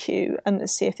CQ and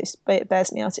let's see if this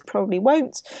bears me out. It probably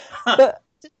won't, but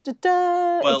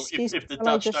Well, excuse me if the while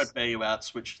I Dutch just, don't bear you out,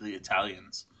 switch to the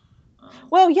Italians.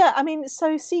 well, yeah, I mean,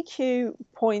 so CQ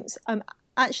points,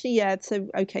 actually, yeah, so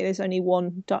okay, there's only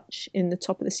one Dutch in the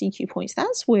top of the CQ points.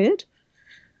 That's weird.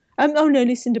 Oh no,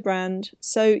 Lucinda Brand.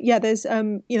 So yeah, there's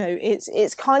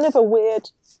it's kind of a weird.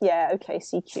 Yeah, okay,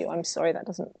 CQ. I'm sorry, that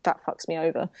fucks me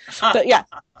over. But yeah,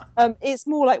 it's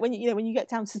more like when you get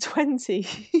down to 20.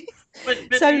 But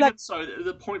So even like, so,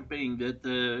 the point being that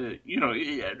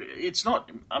it's not.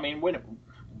 I mean,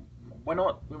 we're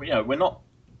not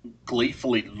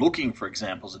gleefully looking for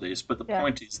examples of this, but the yeah,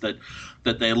 point is that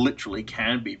there literally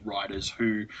can be riders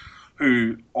who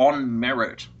on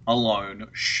merit alone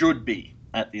should be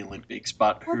at the Olympics,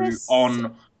 but well, who there's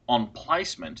on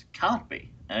placement can't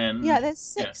be. And Yeah, there's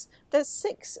yeah, six. There's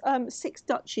six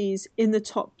duchies in the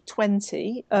top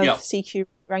 20 of yeah, CQ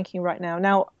ranking right now.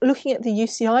 Now, looking at the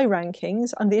UCI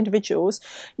rankings and the individuals,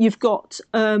 you've got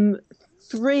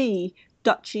three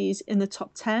duchies in the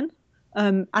top 10.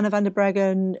 Anna van der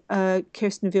Breggen,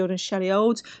 Kirsten Wild, and Shelley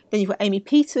Old. Then you've got Amy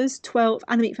Peters, 12,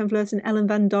 Annemiek van Vleuten, Ellen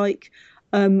van Dijk,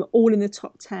 all in the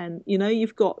top 10. You know,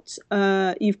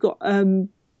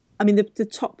 I mean, the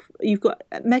top, you've got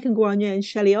Megan Guarnier and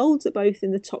Shelley Olds are both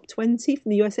in the top 20 from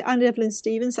the USA, and Evelyn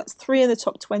Stevens. That's three in the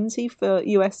top 20 for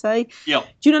USA. Do yeah.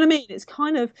 you know what I mean? It's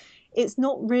kind of, it's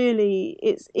not really,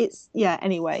 yeah,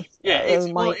 anyway. Yeah,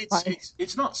 My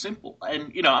it's not simple,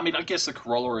 and I mean, I guess the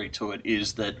corollary to it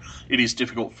is that it is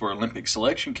difficult for Olympic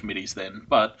selection committees. Then,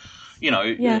 but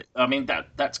yeah, I mean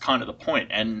that's kind of the point,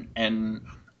 and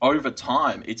over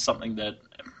time, it's something that,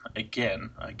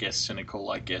 again, I guess cynical,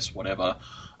 I guess whatever.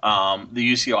 The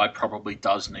UCI probably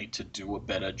does need to do a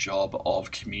better job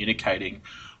of communicating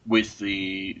with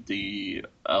the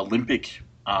Olympic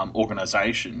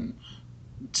organization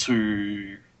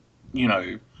to you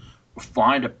know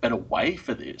find a better way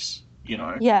for this.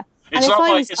 yeah. And It's if not I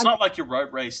like was, it's not like your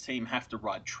road race team have to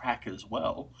ride track as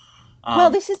well. Well,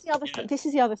 Um, this is the other yeah, thing. This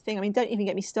is the other thing. I mean, don't even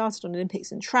get me started on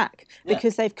Olympics and track yeah,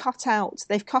 because they've cut out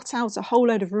a whole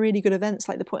load of really good events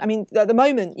like the point. I mean, at the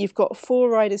moment you've got four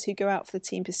riders who go out for the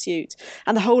team pursuit,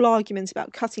 and the whole argument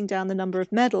about cutting down the number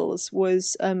of medals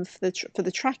was for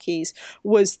the trackies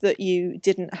was that you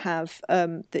didn't have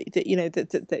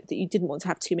that you didn't want to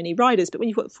have too many riders. But when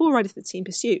you've got four riders for the team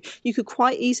pursuit, you could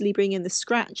quite easily bring in the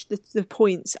scratch, the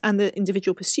points, and the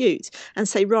individual pursuit, and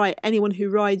say, right, anyone who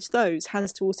rides those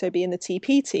has to also be in the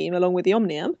TP team along with the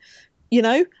Omnium, you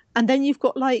know, and then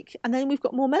and then we've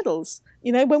got more medals.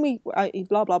 You know, when we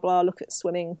blah blah blah look at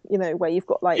swimming, you know, where you've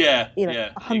got yeah,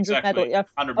 100 medal. exactly. Yeah,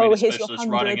 100 meter oh, here's your specialist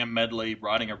riding 100 a medley,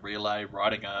 riding a relay,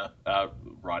 riding a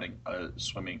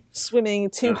swimming. swimming,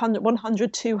 Yeah, 200,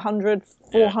 100, 200,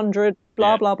 yeah, 400,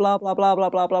 blah yeah, blah blah blah blah blah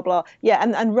blah blah blah. Yeah,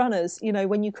 and runners, you know,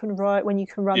 when you can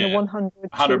run the yeah.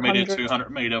 100, 100 meter, 200, 200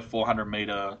 meter, 400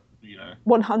 meter.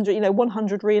 100,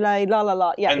 100 relay, la la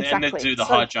la. Yeah, And then exactly. do the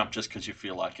So high jump just because you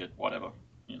feel like it, whatever.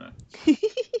 You know.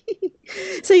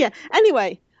 so yeah.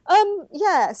 Anyway,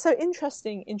 yeah. So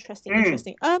interesting, interesting, Mm.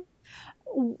 interesting.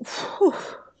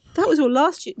 That was all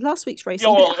last week's Yeah,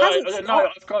 racing, but it well, hasn't no,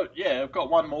 stopped. I've got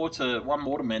one more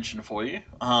to mention for you,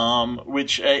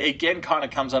 which again kind of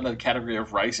comes under the category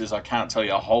of races I can't tell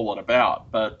you a whole lot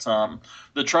about, but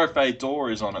the Trophy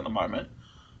d'Or is on at the moment.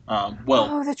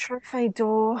 Well, Oh, the trophy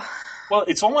door.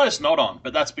 it's almost not on,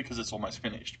 but that's because it's almost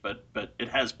finished. But it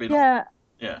has been on. Yeah,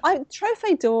 Yeah, I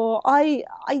Trophy door. I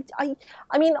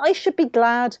mean, I should be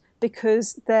glad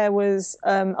because there was.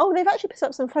 Oh, they've actually put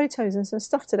up some photos and some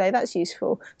stuff today. That's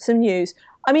useful. Some news.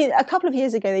 I mean, a couple of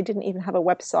years ago, they didn't even have a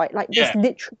website. Like this yeah.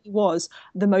 literally was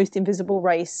the most invisible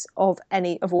race of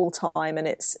any of all time, and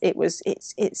it's. I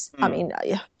Mm. mean,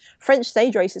 French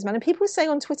stage races, man. And people were saying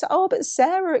on Twitter, "Oh, but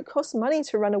Sarah, it costs money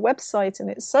to run a website, and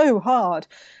it's so hard."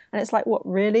 And it's like, what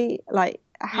really? Like,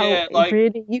 how Yeah, like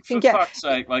really you can for get? fuck's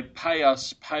sake, like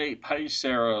pay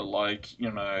Sarah like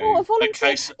Well, a a volunteer.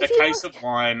 case of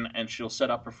wine, and she'll set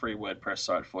up a free WordPress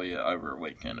site for you over a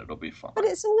weekend. It'll be But fine.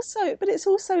 it's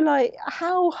also like,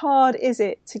 how hard is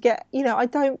it to get? You know, I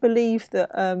don't believe that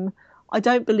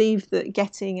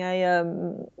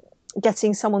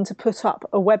getting someone to put up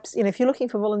a web. You know, if you're looking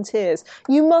for volunteers,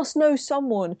 you must know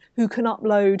someone who can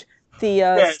upload the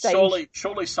Yeah, stage.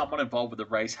 surely someone involved with the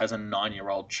race has a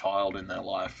 9-year-old child in their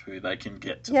life who they can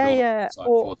get to Yeah, build a yeah. website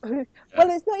Or for them. who? Yeah, Well,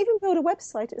 it's not even build a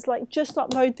website. It's like, just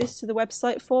upload this to the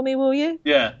website for me, will you?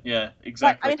 yeah,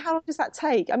 Like, I exactly. mean, how long does that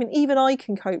take? I mean, even I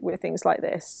can cope with things like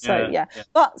this. So Yeah, yeah, yeah.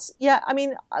 but yeah, I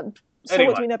mean, so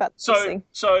what Anyway, do we know about the so racing?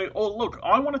 look,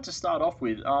 I wanted to start off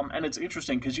with, and it's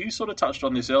interesting because you sort of touched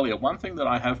on this earlier. One thing that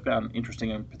I have found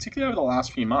interesting, and particularly over the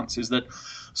last few months, is that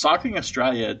Cycling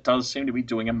Australia does seem to be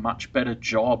doing a much better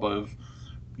job of,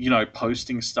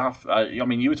 posting stuff. I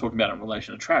mean, you were talking about it in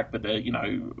relation to track, but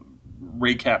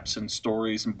recaps and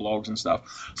stories and blogs and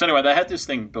stuff. So anyway, they had this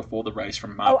thing before the race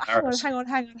from Oh, Mark hang on, Harris. hang on,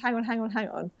 hang on, hang on, hang on, hang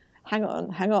on, hang on,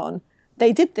 hang on.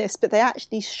 They did this, but they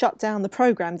actually shut down the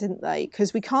program, didn't they?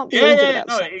 Because we can't be Yeah, all good yeah, about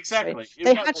no, cycling history. exactly.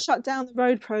 They No, had shut down the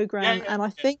road yeah, program, yeah, and I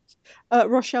yeah, think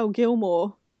Rochelle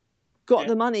Gilmore got yeah,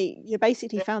 the money. You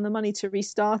basically yeah. found the money to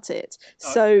restart it. No,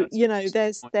 So that's you an know, excellent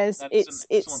there's point. there's That is an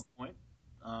it's excellent point.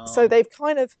 so Um, they've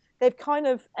kind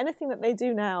of anything that they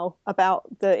do now about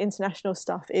the international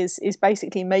stuff is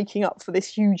basically making up for this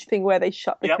huge thing where they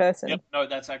shut the Yep, yep. curtain. No,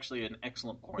 that's actually an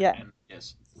excellent point, Yeah. and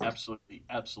yes, absolutely,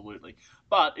 absolutely.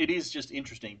 But it is just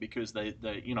interesting because they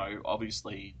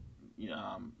obviously,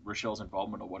 Rochelle's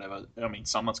involvement or whatever. I mean,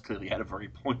 someone's clearly had a very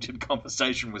pointed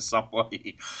conversation with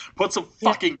somebody. Put some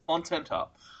Yeah. fucking content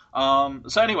up.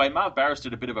 So anyway, Marv Barris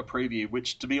did a bit of a preview,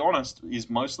 which, to be honest, is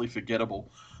mostly forgettable.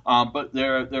 But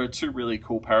there are two really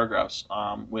cool paragraphs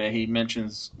where he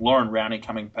mentions Lauren Rowney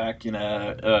coming back in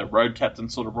a road captain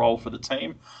sort of role for the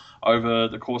team over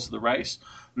the course of the race.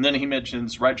 And then he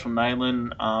mentions Rachel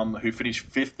Neylan, who finished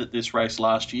fifth at this race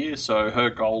last year, so her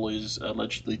goal is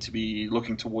allegedly to be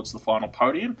looking towards the final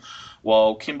podium,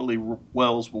 while Kimberly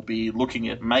Wells will be looking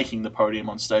at making the podium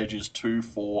on stages 2,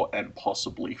 4, and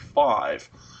possibly 5.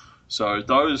 So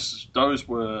those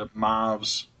were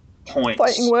Marv's points.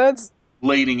 Fighting words.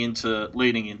 Leading into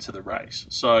the race.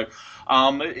 So,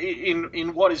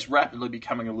 in what is rapidly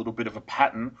becoming a little bit of a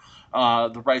pattern,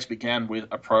 the race began with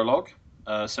a prologue,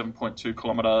 7.2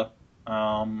 kilometre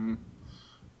time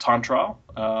trial,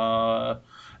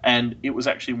 and it was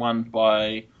actually won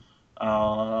by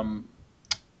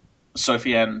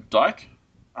Sophie Ann Dyke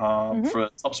for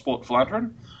Top Sport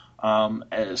Flandern.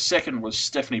 Second was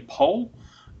Stephanie Pohl,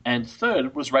 and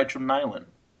third was Rachel Neylan.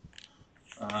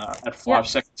 At 5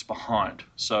 seconds behind.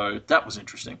 So that was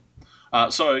interesting.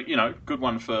 So, good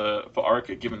one for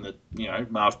Orica, given that,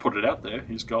 Marv put it out there,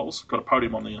 his goals. Got a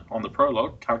podium on the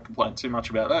prologue. Can't complain too much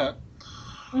about that.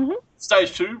 Mm-hmm.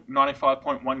 Stage 2,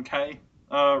 95.1k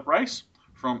race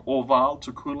from Orval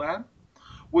to Coulan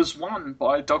was won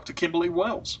by Dr. Kimberly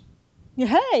Wells.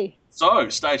 Yeah, hey! So,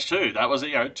 stage 2, that was,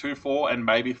 2, 4, and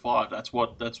maybe 5. That's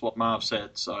what Marv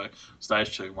said. So,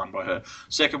 stage 2, won by her.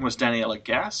 Second was Daniela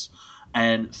Gass.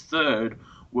 And third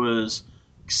was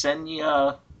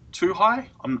Xenia Tuhai.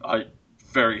 I'm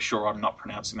very sure I'm not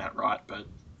pronouncing that right, but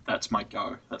that's my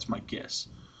go. That's my guess.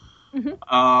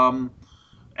 Mm-hmm.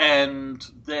 And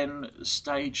then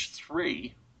stage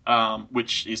 3,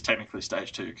 which is technically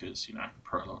stage 2 because,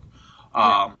 prologue.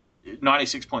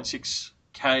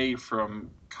 96.6k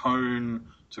from Cone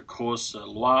to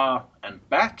Course-sur-Loire and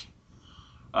back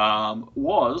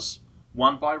was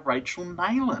won by Rachel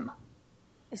Neylan.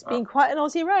 It's been quite an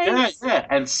Aussie race. Yeah.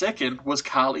 And second was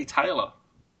Carly Taylor.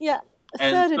 Yeah.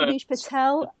 Third, Anish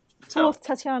Patel. Fourth,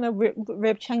 Tatiana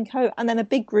Rybchenko. And then a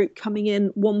big group coming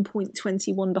in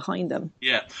 1.21 behind them.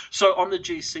 Yeah. So on the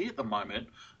GC at the moment,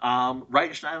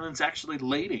 Rachel Neylan's actually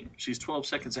leading. She's 12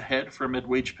 seconds ahead from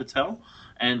Edwidge Patel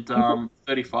and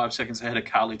 35 seconds ahead of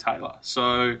Carly Taylor.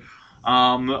 So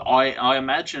I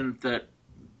imagine that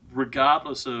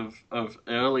regardless of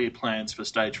earlier plans for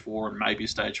stage 4 and maybe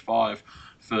stage 5,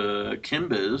 for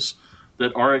Kimbers,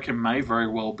 that Orica may very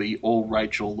well be all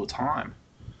Rachel all the time.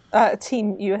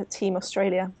 Team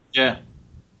Australia. Yeah.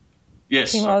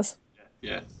 Yes. Team Oz.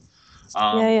 Yeah.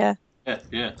 Yeah.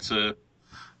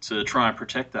 To try and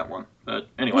protect that one. But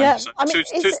anyway, so two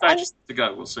stages to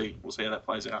go. We'll see how that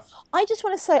plays out. I just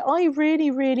want to say I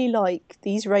really, really like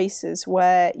these races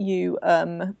where you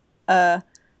have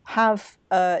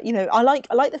I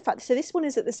like the fact, so this one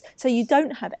is at this, so you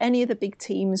don't have any of the big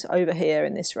teams over here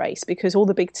in this race because all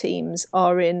the big teams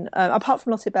are in apart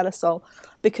from Lotte Belisol,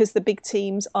 because the big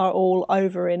teams are all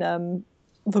over in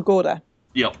Vårgårda.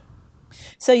 Yep.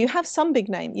 So you have some big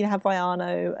name, you have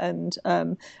Viano and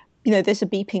there's a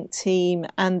B-Pink team,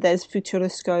 and there's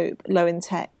Futuroscope,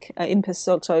 Low-in-Tech,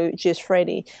 Impulsoto,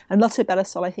 Giusfredi, and Lotte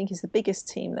Belisol, I think, is the biggest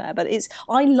team there. But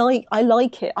I like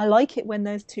it. I like it when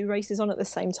there's two races on at the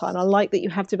same time. I like that you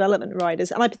have development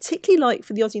riders, and I particularly like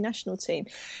for the Aussie national team,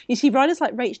 you see riders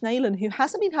like Rach Neylan, who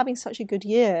hasn't been having such a good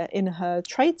year in her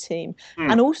trade team,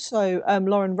 and also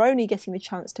Lauren Roney getting the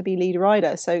chance to be lead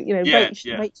rider. So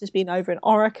Rach has been over in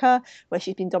Orica, where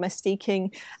she's been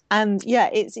domestiquing, and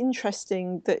it's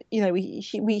interesting that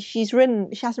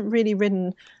she hasn't really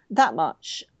ridden that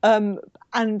much, and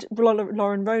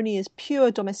Lauren Roney is pure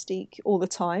domestique all the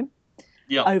time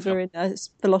over in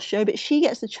Velocio, but she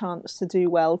gets the chance to do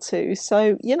well too.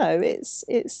 So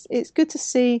it's good to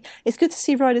see. It's good to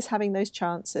see riders having those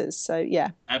chances. So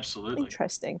absolutely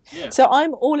interesting. Yeah. So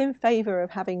I'm all in favour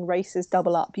of having races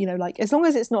double up. Like as long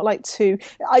as it's not like two.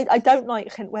 I don't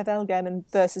like Gent-Wevelgem and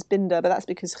versus Binder, but that's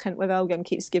because Gent-Wevelgem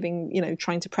keeps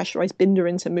trying to pressurise Binder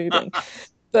into moving.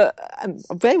 But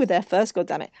they were there first,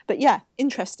 goddammit. But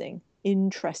interesting.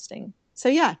 So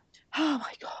oh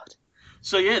my god.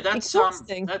 So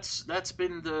that's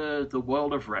been the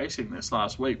world of racing this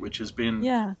last week, which has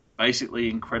been basically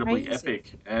incredibly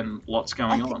epic and lots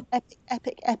going on.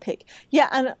 Epic. Yeah,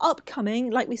 and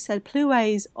upcoming, like we said,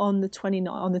 Plouay's on the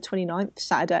 29th,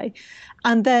 Saturday,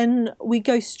 and then we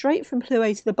go straight from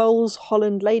Plouay to the Bowls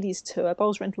Holland Ladies Tour,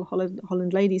 Bowls Rental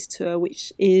Holland Ladies Tour,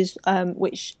 which is the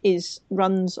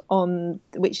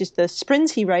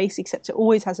sprinty race, except it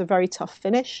always has a very tough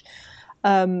finish.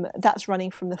 That's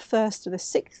running from the 1st to the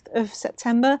 6th of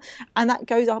September, and that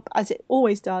goes up, as it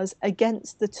always does,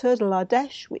 against the Tour de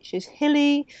l'Ardèche, which is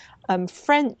hilly,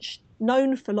 French,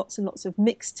 known for lots and lots of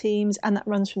mixed teams, and that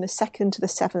runs from the 2nd to the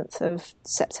 7th of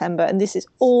September. And this is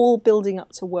all building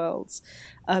up to Worlds.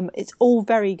 It's all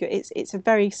very good. It's a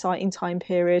very exciting time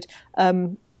period.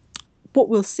 What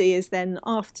we'll see is then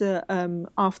after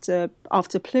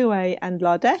Plouay and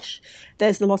L'Ardèche,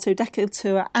 there's the Lotto Deca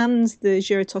Tour and the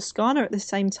Giro Toscana at the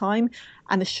same time,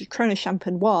 and the Chrono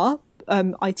Champenois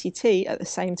ITT at the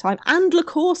same time, and La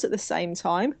Course at the same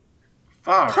time.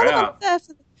 Far Kind of out. unfair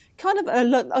for kind of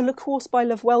a La Course by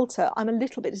La Vuelta. I'm a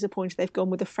little bit disappointed they've gone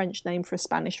with a French name for a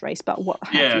Spanish race, but what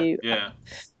have Yeah, you? yeah.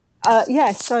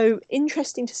 Yeah, so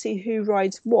interesting to see who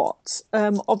rides what.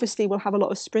 Obviously, we'll have a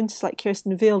lot of sprinters like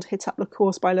Kirsten Wild hit up La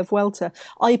Course by La Vuelta.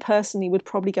 I personally would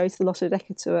probably go to the Lotto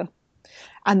Deca Tour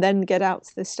and then get out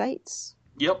to the States.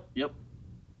 Yep, yep.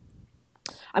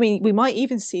 I mean, we might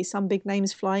even see some big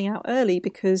names flying out early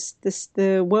because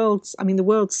the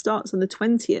world starts on the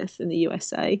 20th in the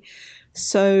USA.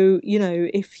 So,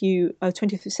 if you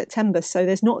 20th of September, so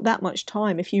there's not that much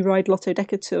time. If you ride Lotto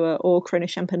Deca Tour or Chrono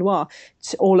Champenois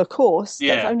or La Course,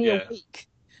 that's Yeah, only a yeah, week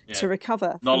yeah. to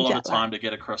recover Not a from lot of jet lag. time to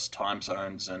get across time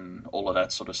zones and all of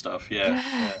that sort of stuff. Yeah, Yeah,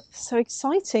 yeah. so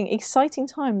exciting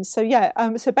times. So yeah,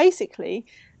 so basically,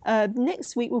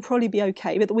 next week will probably be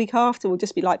okay, but the week after will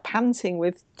just be like panting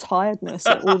with tiredness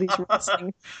at all these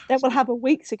racing. Then we'll have a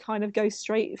week to kind of go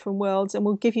straight from Worlds, and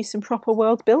we'll give you some proper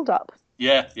World build up.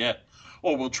 Yeah, yeah.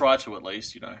 Or we'll try to at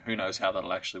least. Who knows how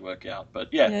that'll actually work out. But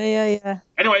yeah. Yeah, yeah, yeah,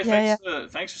 Anyway, yeah, yeah,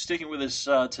 thanks for sticking with us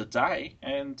today,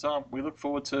 and we look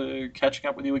forward to catching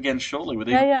up with you again shortly with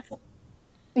yeah, even yeah. more.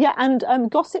 Yeah, and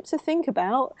gossip to think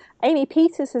about. Amy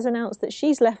Peters has announced that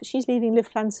she's left. She's leaving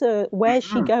Live Planteur. Where's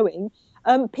she Mhm. going?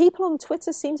 People on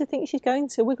Twitter seem to think she's going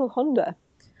to Wiggle Honda,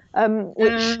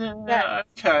 which yeah, Yeah,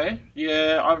 okay.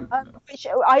 Yeah, which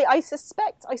I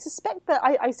suspect that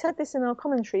I said this in our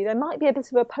commentary. There might be a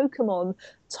bit of a Pokemon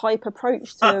type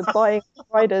approach to buying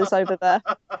riders over there.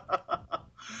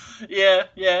 yeah,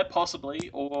 yeah, possibly,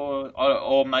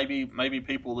 or maybe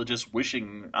people are just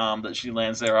wishing that she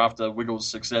lands there after Wiggles'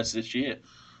 success this year.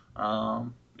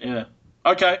 Yeah,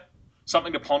 okay,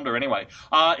 something to ponder anyway.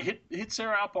 Hit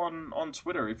Sarah up on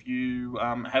Twitter if you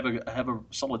have a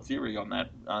solid theory on that.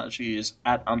 She is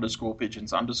at underscore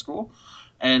pigeons underscore,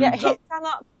 Yeah, and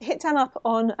hit Dan up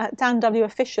on Dan W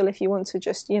Official if you want to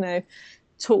just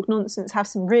talk nonsense, have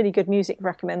some really good music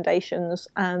recommendations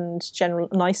and general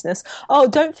niceness. Oh,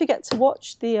 don't forget to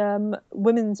watch the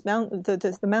women's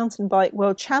the mountain bike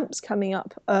world champs coming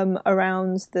up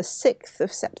around the 6th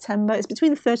of September. It's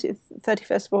between the 30th,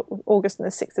 31st of August and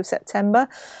the 6th of September.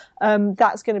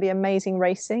 That's going to be amazing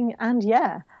racing. And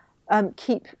yeah,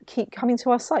 keep coming to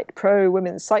our site,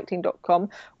 prowomenscycling.com,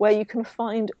 where you can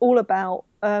find all about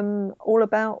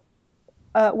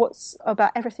what's about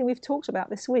everything we've talked about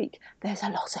this week. There's a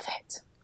lot of it.